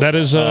 Fantasy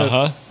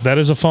football. that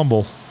is a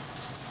fumble.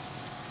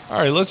 all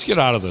right. Let's get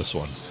out of this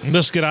one.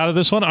 Let's get out of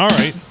this one. All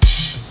right.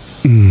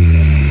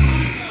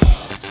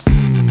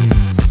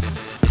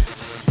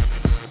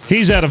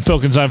 He's Adam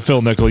Filkins. I'm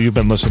Phil Nickel. You've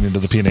been listening to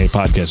the PNA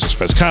Podcast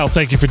Express. Kyle,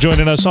 thank you for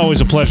joining us. Always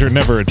a pleasure,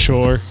 never a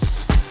chore.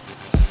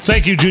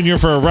 Thank you, Junior,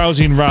 for a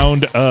rousing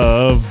round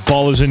of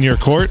Ball is in Your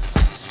Court.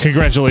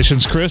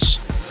 Congratulations, Chris.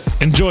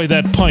 Enjoy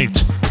that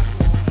pint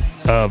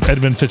of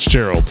Edmund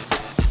Fitzgerald.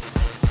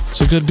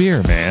 It's a good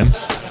beer, man.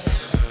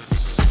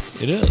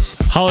 It is.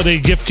 Holiday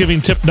gift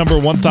giving tip number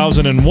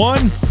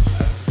 1001.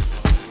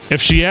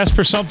 If she asks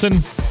for something,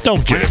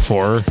 don't get it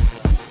for her.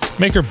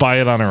 Make her buy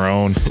it on her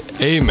own.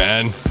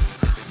 Amen.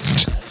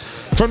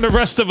 From the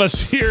rest of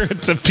us here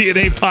at the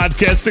PNA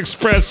Podcast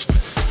Express,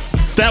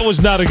 that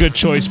was not a good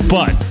choice,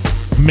 but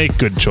make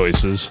good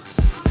choices.